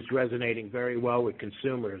 and it's resonating very well with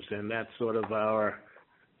consumers, and that's sort of our,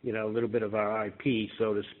 a little bit of our IP,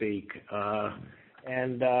 so to speak.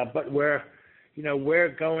 But we're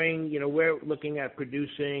looking at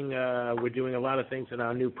producing, we're doing a lot of things in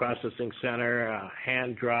our new processing center,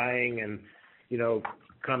 hand drying and,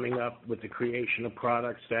 coming up with the creation of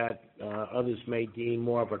products that others may deem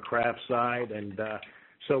more of a craft side. And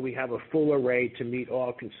so we have a full array to meet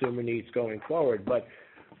all consumer needs going forward. But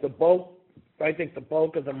I think the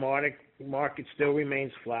bulk of the market still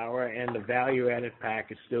remains flour, and the value-added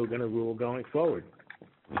pack is still going to rule going forward.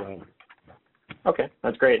 So. Okay,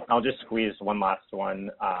 that's great. I'll just squeeze one last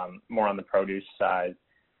one, more on the produce side.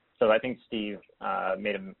 So I think Steve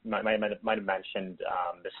might have mentioned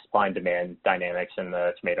the supply and demand dynamics in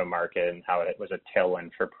the tomato market and how it was a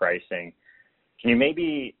tailwind for pricing. Can you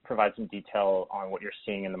maybe provide some detail on what you're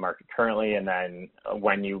seeing in the market currently, and then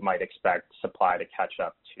when you might expect supply to catch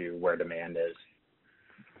up to where demand is?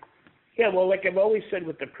 Yeah, well, like I've always said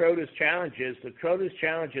with the produce challenges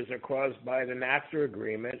are caused by the NAFTA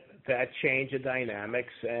agreement that change the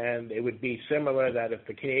dynamics, and it would be similar that if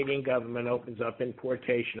the Canadian government opens up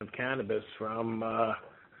importation of cannabis from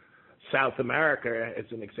South America,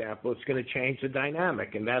 as an example, it's going to change the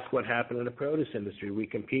dynamic, and that's what happened in the produce industry. We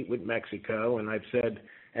compete with Mexico, and I've said,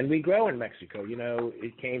 and we grow in Mexico.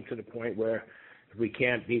 It came to the point where we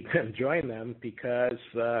can't beat them, join them, because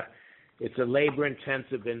it's a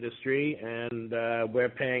labor-intensive industry, and we're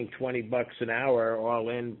paying $20 an hour all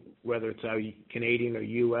in, whether it's our Canadian or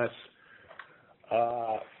U.S.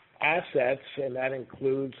 Assets, and that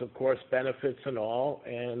includes, of course, benefits and all.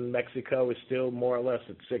 And Mexico is still more or less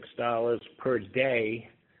at $6 per day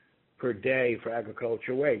for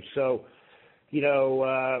agricultural wage. So,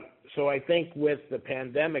 so I think with the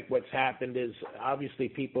pandemic, what's happened is obviously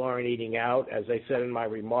people aren't eating out. As I said in my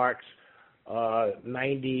remarks,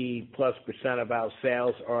 90+% of our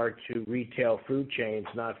sales are to retail food chains,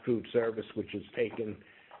 not food service, which has taken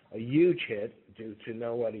a huge hit due to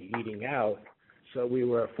nobody eating out. So we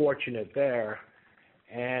were fortunate there.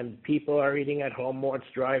 And people are eating at home more. It's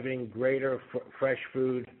driving greater fresh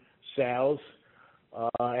food sales.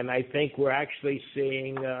 And I think we're actually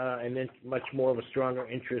seeing much more of a stronger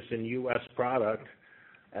interest in U.S. product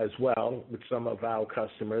as well with some of our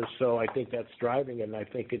customers. So I think that's driving it, and I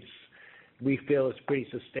think we feel it's pretty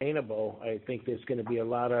sustainable. I think there's going to be a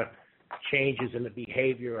lot of changes in the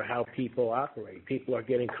behavior of how people operate. People are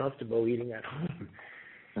getting comfortable eating at home.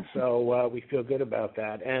 So we feel good about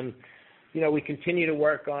that. And, we continue to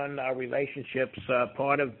work on our relationships.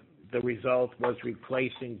 Part of the result was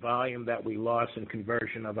replacing volume that we lost in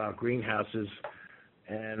conversion of our greenhouses.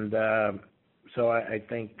 And so I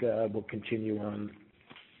think we'll continue on.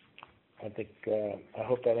 I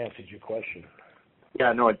hope that answered your question.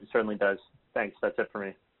 Yeah, no, it certainly does. Thanks. That's it for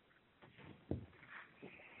me.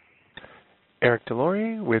 Eric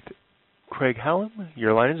Deslauriers with Craig-Hallum,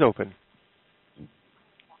 your line is open.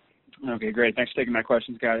 Okay, great. Thanks for taking my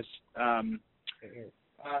questions, guys.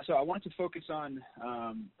 So I wanted to focus on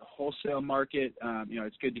the wholesale market.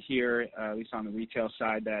 It's good to hear, at least on the retail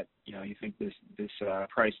side, that you think this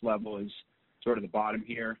price level is sort of the bottom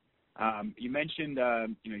here. You mentioned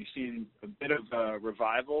you're seeing a bit of a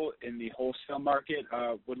revival in the wholesale market.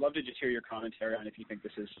 Would love to just hear your commentary on if you think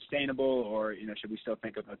this is sustainable, or should we still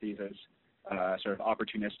think about these as sort of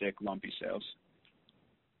opportunistic, lumpy sales?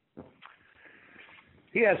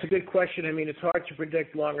 Yeah, it's a good question. I mean, it's hard to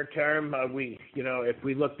predict longer term. If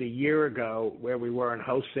we looked a year ago where we were in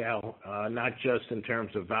wholesale, not just in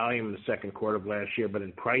terms of volume in the second quarter of last year, but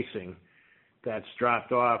in pricing, that's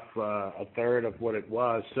dropped off a third of what it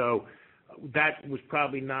was. So that was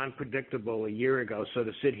probably non-predictable a year ago. So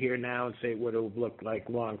to sit here now and say what it will look like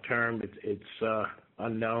long term, it's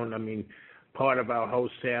unknown. I mean, part of our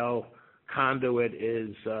wholesale conduit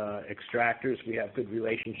is extractors. We have good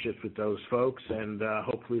relationships with those folks, and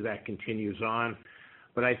hopefully that continues on.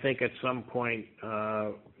 But I think at some point,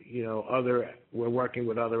 we're working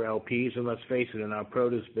with other LPs, and let's face it, in our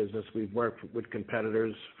produce business, we've worked with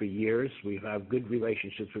competitors for years. We have good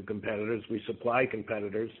relationships with competitors. We supply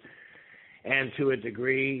competitors, and to a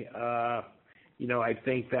degree, I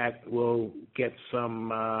think that will get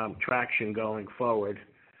some traction going forward.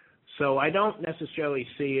 So I don't necessarily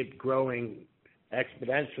see it growing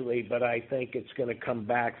exponentially, but I think it's going to come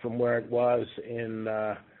back from where it was in,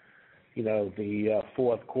 the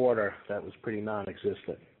fourth quarter. That was pretty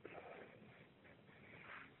non-existent.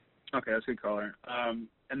 Okay, that's a good color.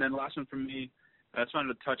 And then last one from me. I just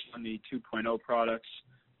wanted to touch on the 2.0 products.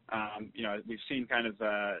 We've seen kind of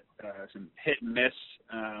some hit and miss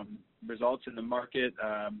results in the market.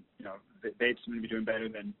 Vapes seem to be doing better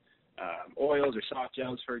than oils or soft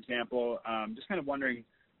gels, for example. Just kind of wondering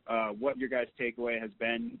what your guys' takeaway has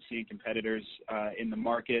been seeing competitors in the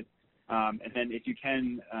market. And then if you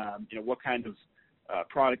can, what kind of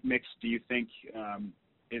product mix do you think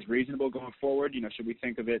is reasonable going forward? Should we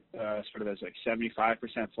think of it sort of as like 75%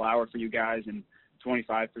 flower for you guys and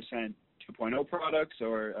 25% 2.0 products,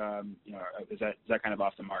 or is that kind of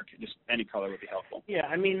off the mark? Just any color would be helpful. Yeah,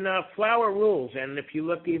 flower rules, and if you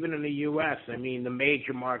look even in the U.S., the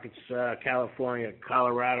major markets, California,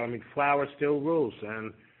 Colorado, flower still rules,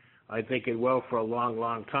 and I think it will for a long,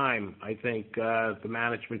 long time. I think the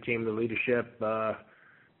management team, the leadership,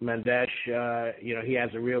 Mandesh, he has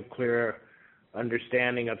a real clear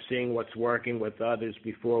understanding of seeing what's working with others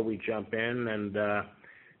before we jump in, and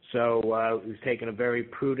so we've taken a very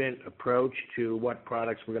prudent approach to what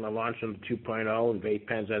products we're going to launch on the 2.0, and vape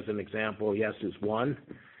pens as an example, yes, is one,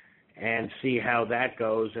 and see how that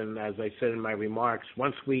goes. And as I said in my remarks,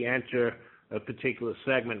 once we enter a particular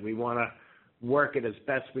segment, we want to work it as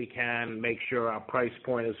best we can, make sure our price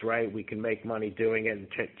point is right, we can make money doing it, and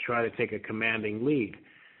try to take a commanding lead.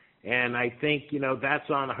 And I think, that's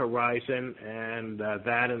on the horizon, and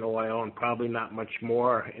that and oil, and probably not much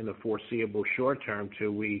more in the foreseeable short term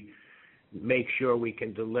till we make sure we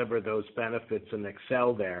can deliver those benefits and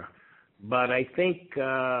excel there. But I think,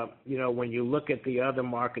 when you look at the other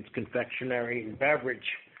markets, confectionery and beverage,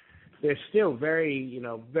 they're still very,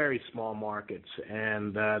 very small markets,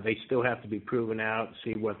 and they still have to be proven out,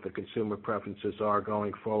 see what the consumer preferences are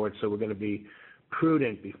going forward. So we're going to be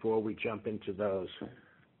prudent before we jump into those.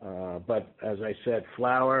 But as I said,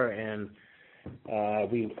 flower, and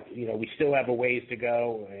we still have a ways to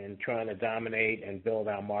go in trying to dominate and build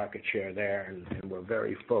our market share there, and we're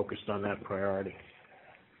very focused on that priority.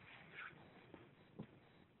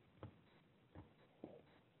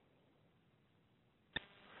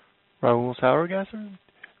 Rahul Sarugaser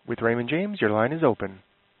with Raymond James, your line is open.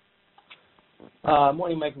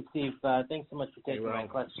 Morning, Mike and Steve. Thanks so much for taking my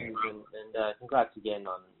questions, and congrats again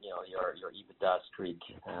on your EBITDA streak.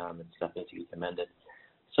 It's definitely to be commended.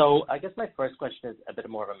 So I guess my first question is a bit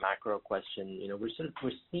more of a macro question.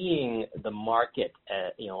 We're seeing the market,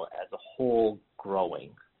 as a whole growing,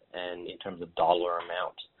 and in terms of dollar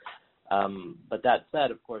amount. But that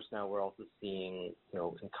said, of course, now we're also seeing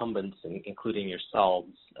incumbents, including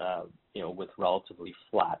yourselves, with relatively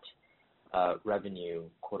flat revenue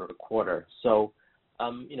quarter to quarter. So,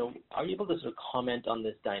 are you able to sort of comment on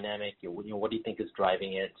this dynamic? What do you think is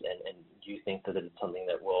driving it, and do you think that it's something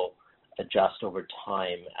that will adjust over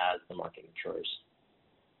time as the market matures?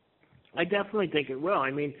 I definitely think it will.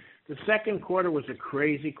 The second quarter was a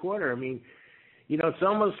crazy quarter. It's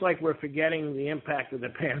almost like we're forgetting the impact of the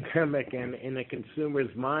pandemic and in the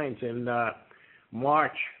consumers' minds in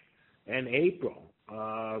March and April.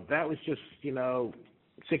 That was just,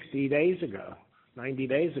 60 days ago, 90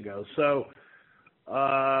 days ago. So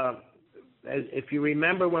if you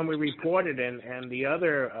remember when we reported and the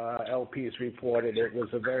other LPs reported, it was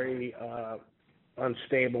a very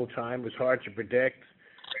unstable time. It was hard to predict.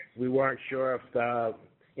 We weren't sure if the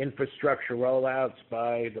infrastructure rollouts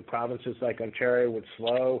by the provinces like Ontario would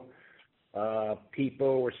slow.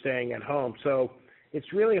 People were staying at home. So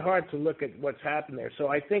it's really hard to look at what's happened there. So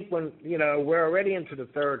I think when, we're already into the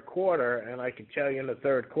third quarter, and I can tell you in the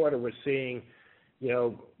third quarter we're seeing,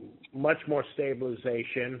 much more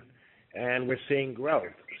stabilization, and we're seeing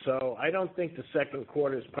growth. So I don't think the second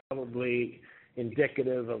quarter is probably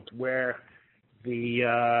indicative of where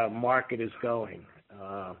the market is going.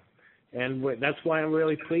 And that's why I'm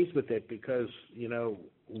really pleased with it, because,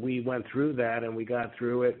 we went through that and we got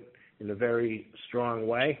through it in a very strong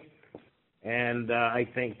way. And I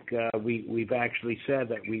think we've actually said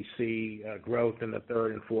that we see growth in the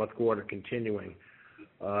third and fourth quarter continuing,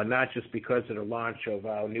 not just because of the launch of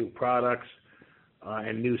our new products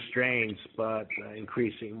and new strains, but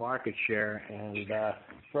increasing market share and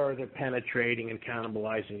further penetrating and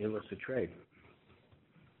cannibalizing illicit trade.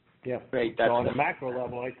 Yeah. Great. So on a macro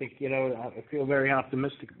level, I think, I feel very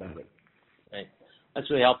optimistic about it. Right. That's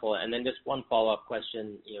really helpful. And then just one follow-up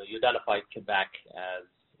question. You identified Quebec as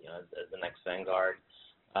the next vanguard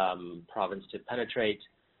province to penetrate.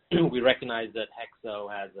 We recognize that HEXO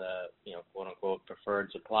has a quote unquote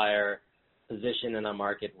preferred supplier position in the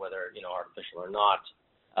market, whether artificial or not.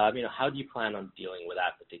 How do you plan on dealing with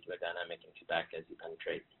that particular dynamic in Quebec as you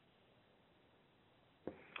penetrate?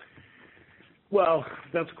 Well,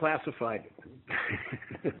 that's classified.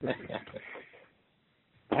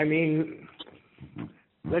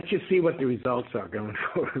 Let's just see what the results are going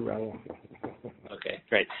forward, Raul. Okay.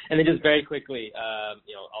 Great. And then just very quickly,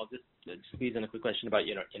 I'll just squeeze in a quick question about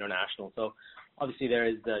international. So obviously there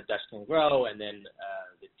is the Dutch Can Grow and then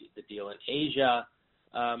the deal in Asia.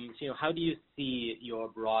 So, how do you see your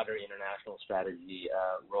broader international strategy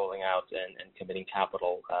rolling out and committing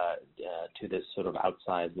capital to this sort of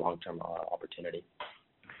outsized long-term opportunity?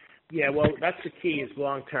 Yeah, well, that's the key is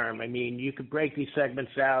long-term. I mean, you could break these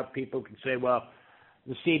segments out. People can say, well,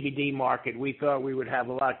 the CBD market, we thought we would have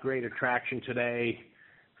a lot greater traction today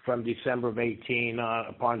from December of 18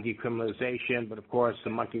 upon decriminalization, but of course the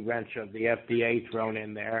monkey wrench of the FDA thrown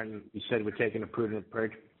in there, and we said we're taking a prudent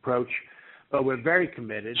approach. But we're very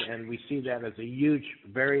committed, and we see that as a huge,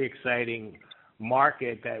 very exciting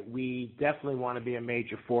market that we definitely want to be a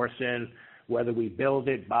major force in, whether we build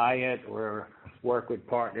it, buy it, or work with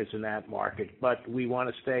partners in that market. But we want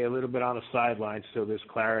to stay a little bit on the sidelines till there's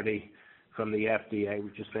clarity from the FDA. We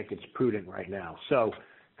just think it's prudent right now. So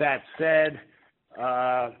that said,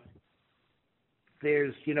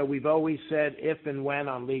 we've always said if and when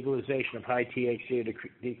on legalization of high THC or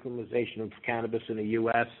decriminalization of cannabis in the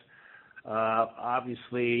U.S.,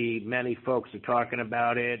 obviously many folks are talking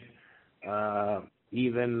about it.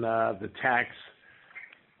 Even the tax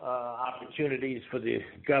opportunities for the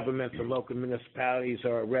government, the local municipalities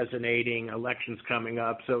are resonating, elections coming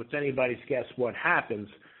up, so it's anybody's guess what happens.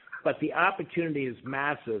 But the opportunity is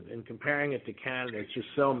massive, and comparing it to Canada, it's just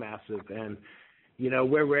so massive. And,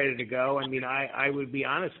 we're ready to go. I mean, I would be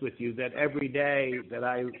honest with you that every day that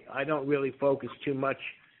I don't really focus too much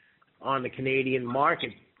on the Canadian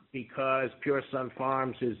market because Pure Sun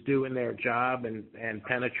Farms is doing their job and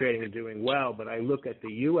penetrating and doing well. But I look at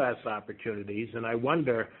the U.S. opportunities, and I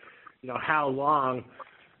wonder, how long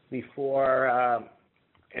before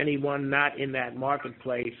anyone not in that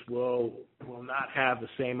marketplace will not have the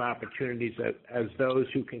same opportunities as those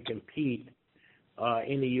who can compete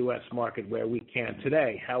in the U.S. market where we can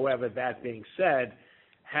today. However, that being said,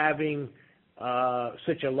 having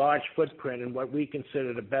such a large footprint in what we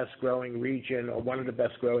consider the best growing region or one of the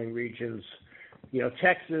best growing regions,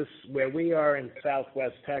 Texas, where we are in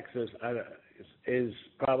Southwest Texas, is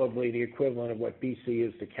probably the equivalent of what BC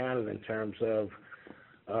is to Canada in terms of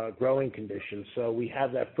growing conditions. So we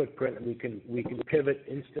have that footprint, and we can pivot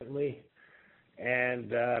instantly.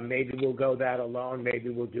 And maybe we'll go that alone. Maybe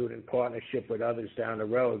we'll do it in partnership with others down the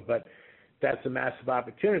road. But that's a massive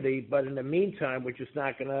opportunity. But in the meantime, we're just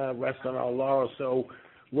not going to rest on our laurels. So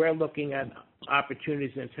we're looking at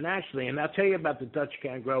opportunities internationally. And I'll tell you about the Dutch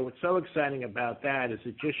Can Grow. What's so exciting about that is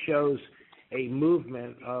it just shows a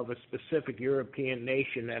movement of a specific European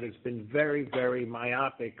nation that has been very, very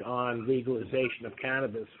myopic on legalization of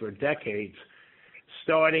cannabis for decades,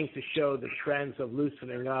 starting to show the trends of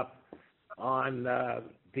loosening up on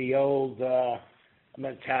the old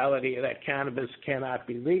mentality that cannabis cannot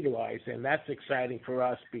be legalized. And that's exciting for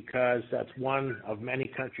us because that's one of many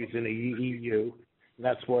countries in the EU. And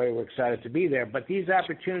that's why we're excited to be there. But these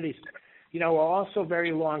opportunities, are also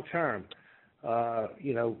very long-term.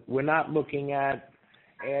 We're not looking at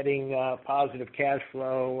adding positive cash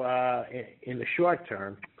flow in the short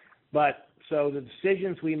term. But so the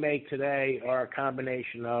decisions we make today are a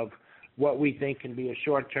combination of what we think can be a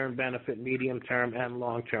short-term benefit, medium-term, and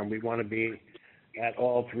long-term. We want to be at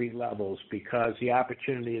all three levels because the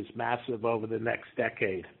opportunity is massive over the next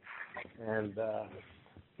decade. And,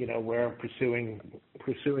 we're pursuing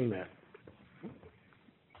that.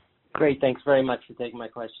 Great. Thanks very much for taking my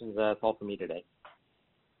questions. That's all for me today.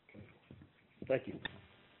 Thank you.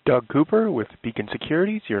 Doug Cooper with Beacon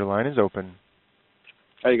Securities, your line is open.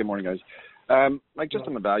 Hey, good morning, guys. Mike, just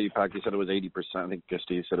on the value pack, you said it was 80%. I think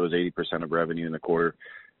Steve said it was 80% of revenue in the quarter.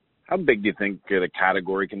 How big do you think the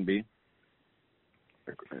category can be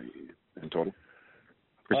in total?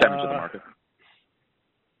 Percentage of the market?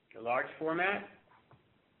 The large format?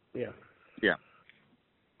 Yeah. Yeah.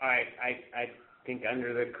 I think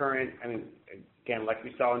under the current, again, like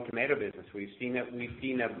we saw in tomato business, we've seen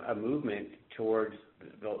a movement towards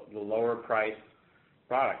the lower price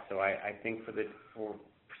product. So I think for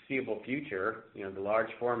foreseeable future, the large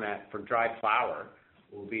format for dried flower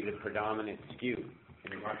will be the predominant SKU in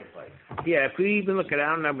the marketplace. Yeah, if we even look at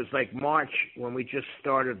our numbers, like March, when we just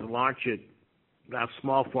started to launch it, that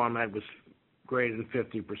small format was greater than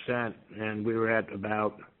 50%, and we were at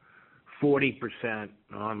about 40%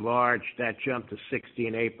 on large. That jumped to 60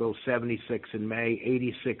 in April, 76 in May,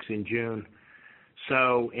 86 in June.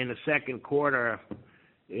 So in the second quarter,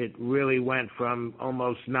 it really went from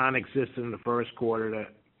almost non-existent in the first quarter to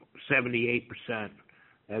 78%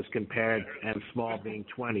 as compared, and small being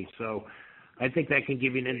 20. So I think that can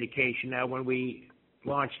give you an indication. Now, when we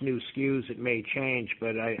launch new SKUs, it may change,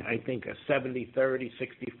 but I think a 70-30,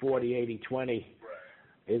 60-40, 80-20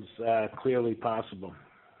 is clearly possible.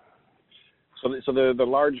 So the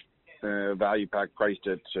large value pack priced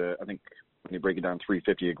at I think when you break it down,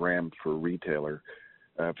 $3.50 a gram for a retailer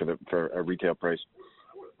for a retail price.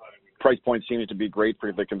 Price point seems to be great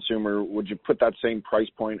for the consumer. Would you put that same price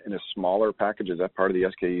point in a smaller package? Is that part of the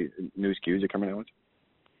SK new SKUs you're coming out with?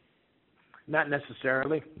 Not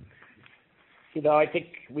necessarily. I think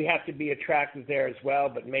we have to be attractive there as well,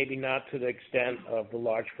 but maybe not to the extent of the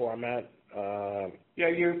large format.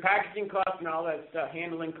 Your packaging costs and all that stuff,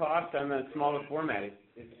 handling costs on the smaller format,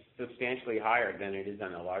 it's substantially higher than it is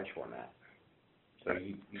on the large format. So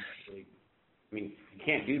you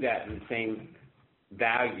can't do that in the same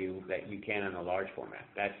value that you can on the large format.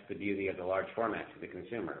 That's the beauty of the large format to the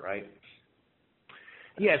consumer, right?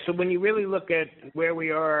 Yeah, so when you really look at where we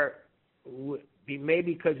are,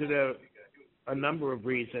 maybe because of a number of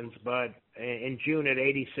reasons, but in June at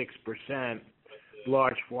 86%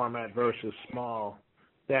 large format versus small,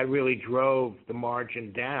 that really drove the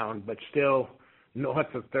margin down, but still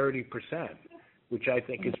north of 30%, which I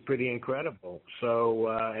think is pretty incredible. So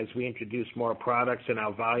as we introduce more products and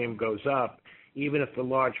our volume goes up, even if the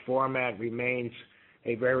large format remains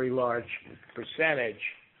a very large percentage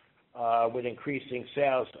with increasing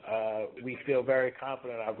sales, we feel very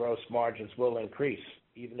confident our gross margins will increase,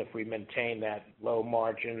 even if we maintain that low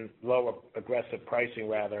aggressive pricing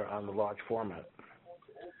rather on the large format.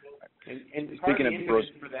 And part of the impetus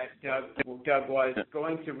for that, Doug, was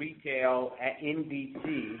going to retail in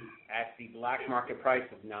BC at the black market price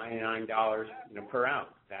of $99 per ounce.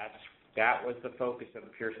 That was the focus of the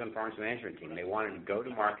Pure Sunfarms management team. They wanted to go to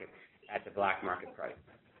market at the black market price.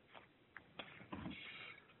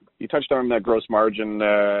 You touched on that gross margin.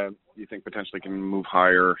 You think potentially can move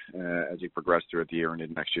higher as you progress throughout the year and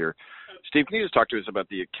into next year. Steve, can you just talk to us about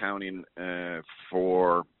the accounting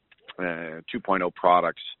for 2.0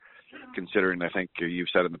 products, considering I think you've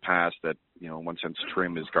said in the past that, in one sense,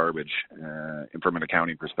 trim is garbage from an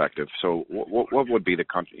accounting perspective. So what would be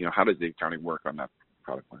how does the accounting work on that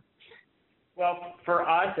product line? Well, for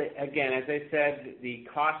us, again, as I said, the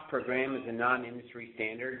cost per gram is a non-industry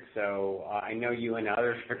standard, so I know you and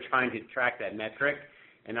others are trying to track that metric,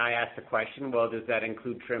 and I asked the question, well, does that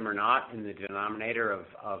include trim or not in the denominator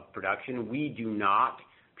of production? We do not.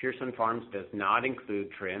 Pure Sunfarms does not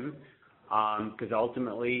include trim, because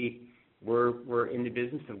ultimately we're in the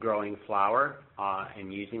business of growing flower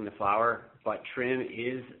and using the flower, but trim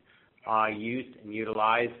is used and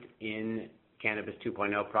utilized in Cannabis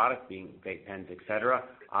 2.0 product, being vape pens, etc.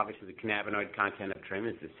 Obviously, the cannabinoid content of trim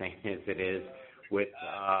is the same as it is with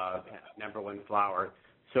number one flower.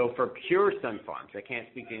 So for Pure Sunfarms, I can't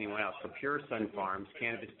speak to anyone else. For Pure Sunfarms,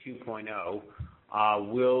 Cannabis 2.0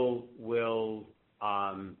 will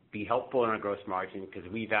be helpful in our gross margin because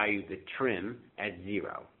we value the trim at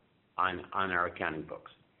zero on our accounting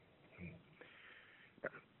books.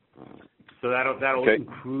 So that'll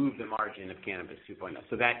improve the margin of Cannabis 2.0.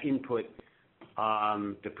 So that input,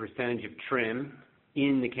 the percentage of trim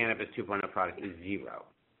in the Cannabis 2.0 product is zero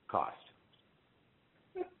cost.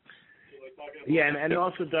 Yeah, and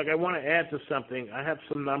also, Doug, I want to add to something. I have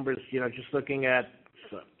some numbers, just looking at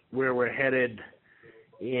where we're headed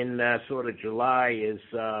in sort of July is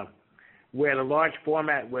where the large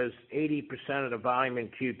format was 80% of the volume in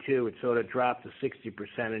Q2, it sort of dropped to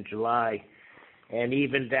 60% in July, and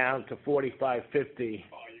even down to 45-50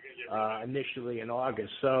 initially in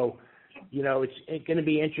August. So, it's going to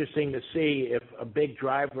be interesting to see if a big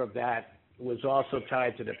driver of that was also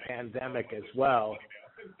tied to the pandemic as well.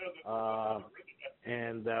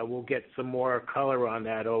 And we'll get some more color on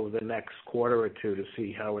that over the next quarter or two to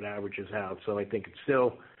see how it averages out. So I think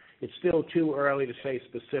it's still too early to say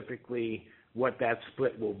specifically what that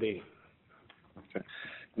split will be. Okay.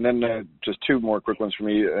 And then just two more quick ones for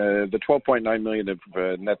me. The $12.9 million of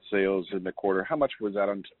net sales in the quarter, how much was that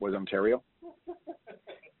was Ontario?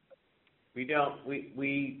 We don't.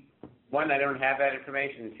 One, I don't have that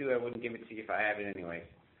information. And two, I wouldn't give it to you if I have it anyway.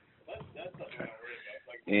 Okay.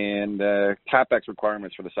 And CapEx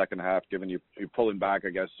requirements for the second half, given you're pulling back,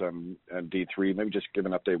 I guess, on D3. Maybe just give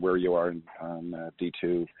an update where you are on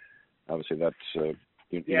D2. Obviously, that's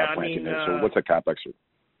not planting there. So what's the CapEx?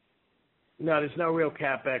 No, there's no real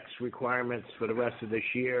CapEx requirements for the rest of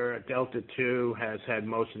this year. Delta 2 has had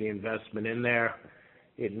most of the investment in there.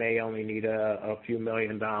 It may only need a few $1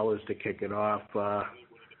 million to kick it off.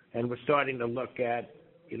 And we're starting to look at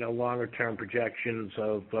longer-term projections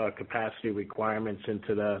of capacity requirements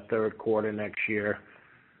into the third quarter next year,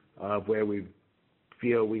 where we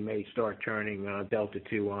feel we may start turning Delta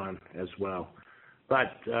 2 on as well.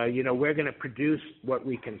 But, we're going to produce what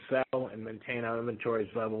we can sell and maintain our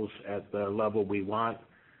inventories levels at the level we want.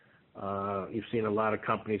 You've seen a lot of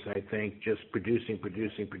companies, I think, just producing,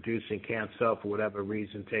 can't sell for whatever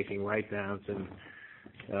reason, taking write-downs,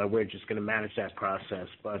 and we're just going to manage that process.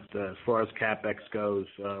 But as far as CapEx goes,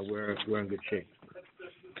 we're in good shape.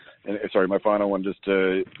 And sorry, my final one, just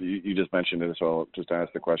you just mentioned it, so I'll just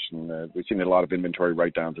ask the question. We've seen a lot of inventory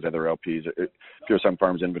write-downs at other LPs. Pure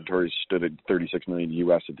Sunfarms inventory stood at $36 million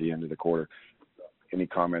US at the end of the quarter. Any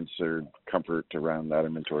comments or comfort around that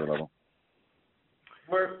inventory level?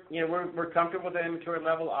 We're comfortable with the inventory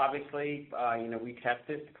level. Obviously, we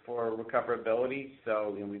tested for recoverability,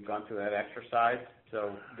 so we've gone through that exercise.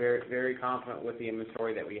 So very, very confident with the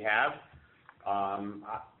inventory that we have.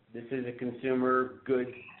 This is a consumer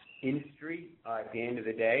goods industry at the end of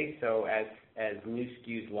the day. So as new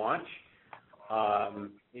SKUs launch,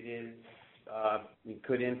 it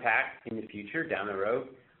could impact in the future down the road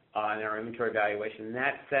on our inventory valuation.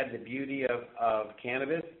 That said, the beauty of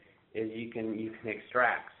cannabis is you can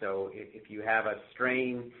extract. So if you have a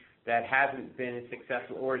strain that hasn't been as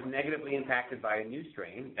successful or is negatively impacted by a new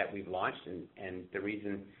strain that we've launched, and the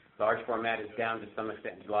reason large format is down to some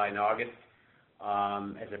extent in July and August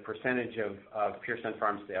as a percentage of Pure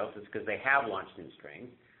Sunfarms sales is because they have launched new strains.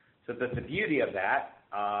 So that's the beauty of that,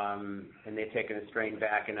 and they've taken a strain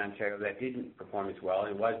back in Ontario that didn't perform as well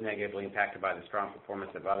and was negatively impacted by the strong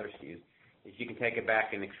performance of other SKUs, is you can take it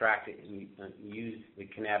back and extract it and use the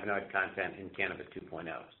cannabinoid content in Cannabis 2.0.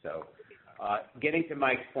 So getting to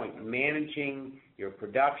Mike's point, managing your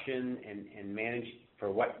production and manage for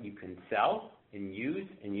what you can sell and use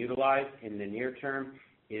and utilize in the near term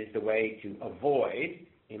is the way to avoid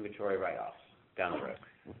inventory write-offs down the road.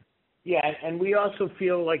 Yeah, and we also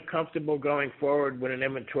feel like comfortable going forward with an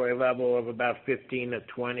inventory level of about 15 to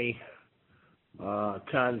 20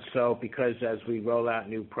 tons. So because as we roll out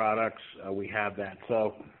new products, we have that.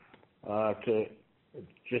 So to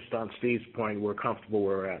just on Steve's point, we're comfortable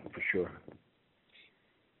where we're at for sure.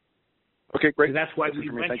 Okay, great. And that's why we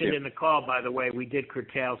mentioned in the call, by the way, we did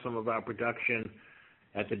curtail some of our production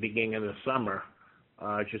at the beginning of the summer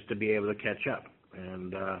just to be able to catch up.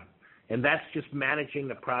 And that's just managing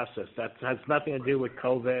the process. That has nothing to do with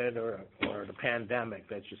COVID or the pandemic.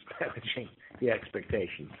 That's just managing the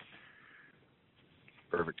expectations.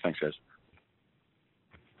 Perfect. Thanks, guys.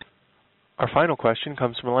 Our final question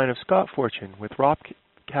comes from the line of Scott Fortune with Roth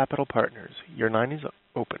Capital Partners. Your line is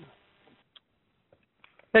open.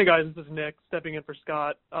 Hey, guys. This is Nick stepping in for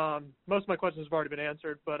Scott. Most of my questions have already been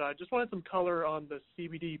answered, but I just wanted some color on the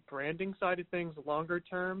CBD branding side of things longer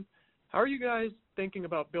term. How are you guys thinking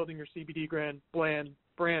about building your CBD brand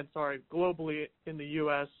globally in the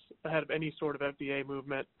U.S. ahead of any sort of FDA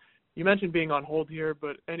movement? You mentioned being on hold here,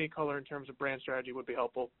 but any color in terms of brand strategy would be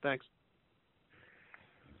helpful. Thanks.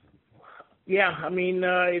 Yeah, I mean,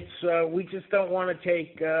 it's we just don't want to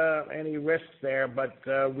take any risks there, but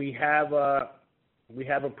we have a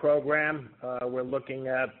program. We're looking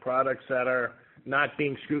at products that are not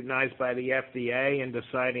being scrutinized by the FDA and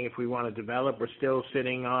deciding if we want to develop. We're still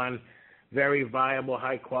sitting on very viable,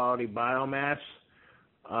 high-quality biomass.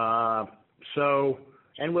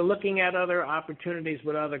 And we're looking at other opportunities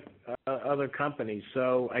with other companies.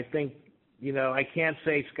 So I think, I can't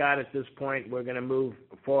say, Scott, at this point we're going to move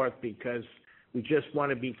forward because we just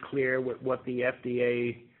want to be clear with what the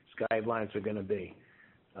FDA's guidelines are going to be.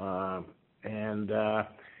 And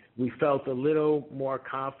we felt a little more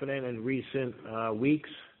confident in recent weeks.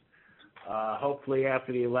 Hopefully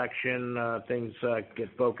after the election, things get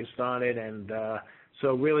focused on it. And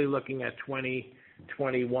so really looking at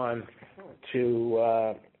 2021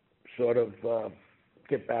 to sort of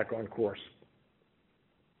get back on course.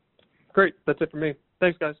 Great. That's it for me.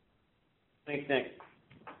 Thanks, guys. Thanks, Nick.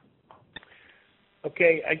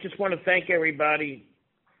 Okay, I just want to thank everybody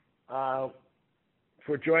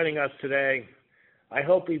for joining us today. I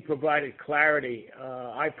hope we provided clarity.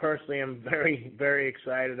 I personally am very, very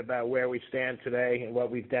excited about where we stand today and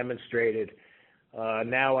what we've demonstrated.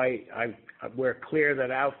 Now we're clear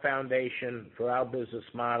that our foundation for our business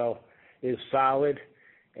model is solid,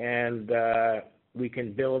 and we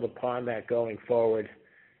can build upon that going forward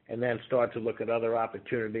and then start to look at other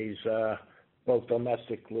opportunities both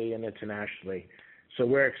domestically and internationally. So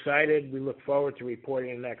we're excited. We look forward to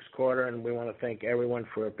reporting the next quarter, and we want to thank everyone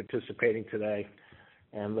for participating today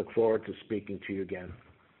and look forward to speaking to you again.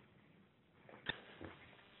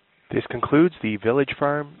 This concludes the Village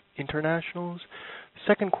Farms International's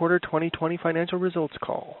second quarter 2020 financial results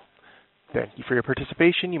call. Thank you for your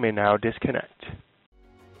participation. You may now disconnect.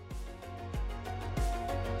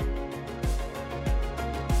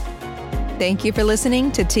 Thank you for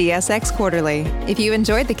listening to TSX Quarterly. If you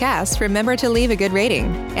enjoyed the cast, remember to leave a good rating.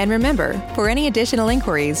 And remember, for any additional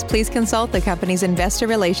inquiries, please consult the company's investor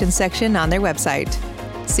relations section on their website.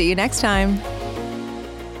 See you next time.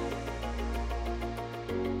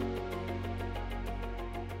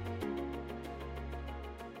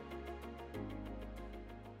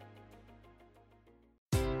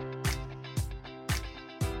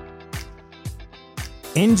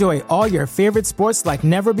 Enjoy all your favorite sports like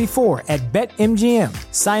never before at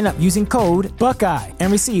BetMGM. Sign up using code Buckeye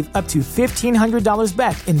and receive up to $1,500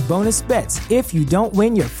 back in bonus bets if you don't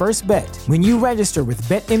win your first bet. When you register with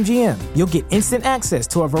BetMGM, you'll get instant access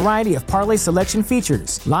to a variety of parlay selection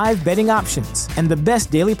features, live betting options, and the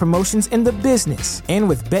best daily promotions in the business. And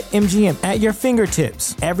with BetMGM at your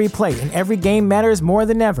fingertips, every play and every game matters more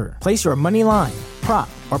than ever. Place your money line, prop,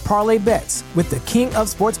 or parlay bets with the king of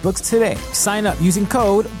sportsbooks today. Sign up using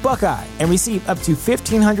code Buckeye and receive up to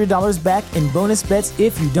 $1,500 back in bonus bets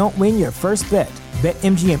if you don't win your first bet.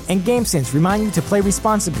 BetMGM and GameSense remind you to play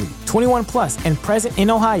responsibly. 21 plus and present in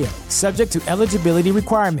Ohio, subject to eligibility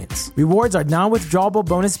requirements. Rewards are non-withdrawable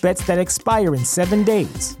bonus bets that expire in 7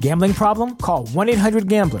 days. Gambling problem? Call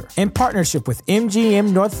 1-800-GAMBLER. In partnership with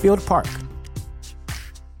MGM Northfield Park.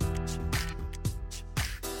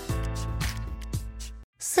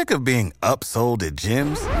 Sick of being upsold at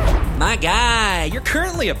gyms? My guy, you're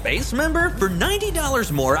currently a base member? For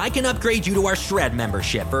 $90 more, I can upgrade you to our Shred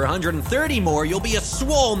membership. For $130 more, you'll be a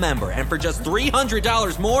Swole member. And for just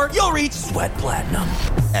 $300 more, you'll reach Sweat Platinum.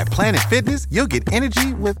 At Planet Fitness, you'll get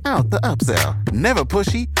energy without the upsell. Never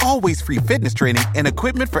pushy, always free fitness training and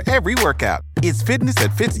equipment for every workout. It's fitness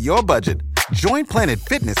that fits your budget. Join Planet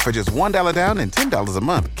Fitness for just $1 down and $10 a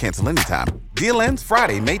month. Cancel anytime. Deal ends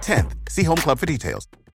Friday, May 10th. See Home Club for details.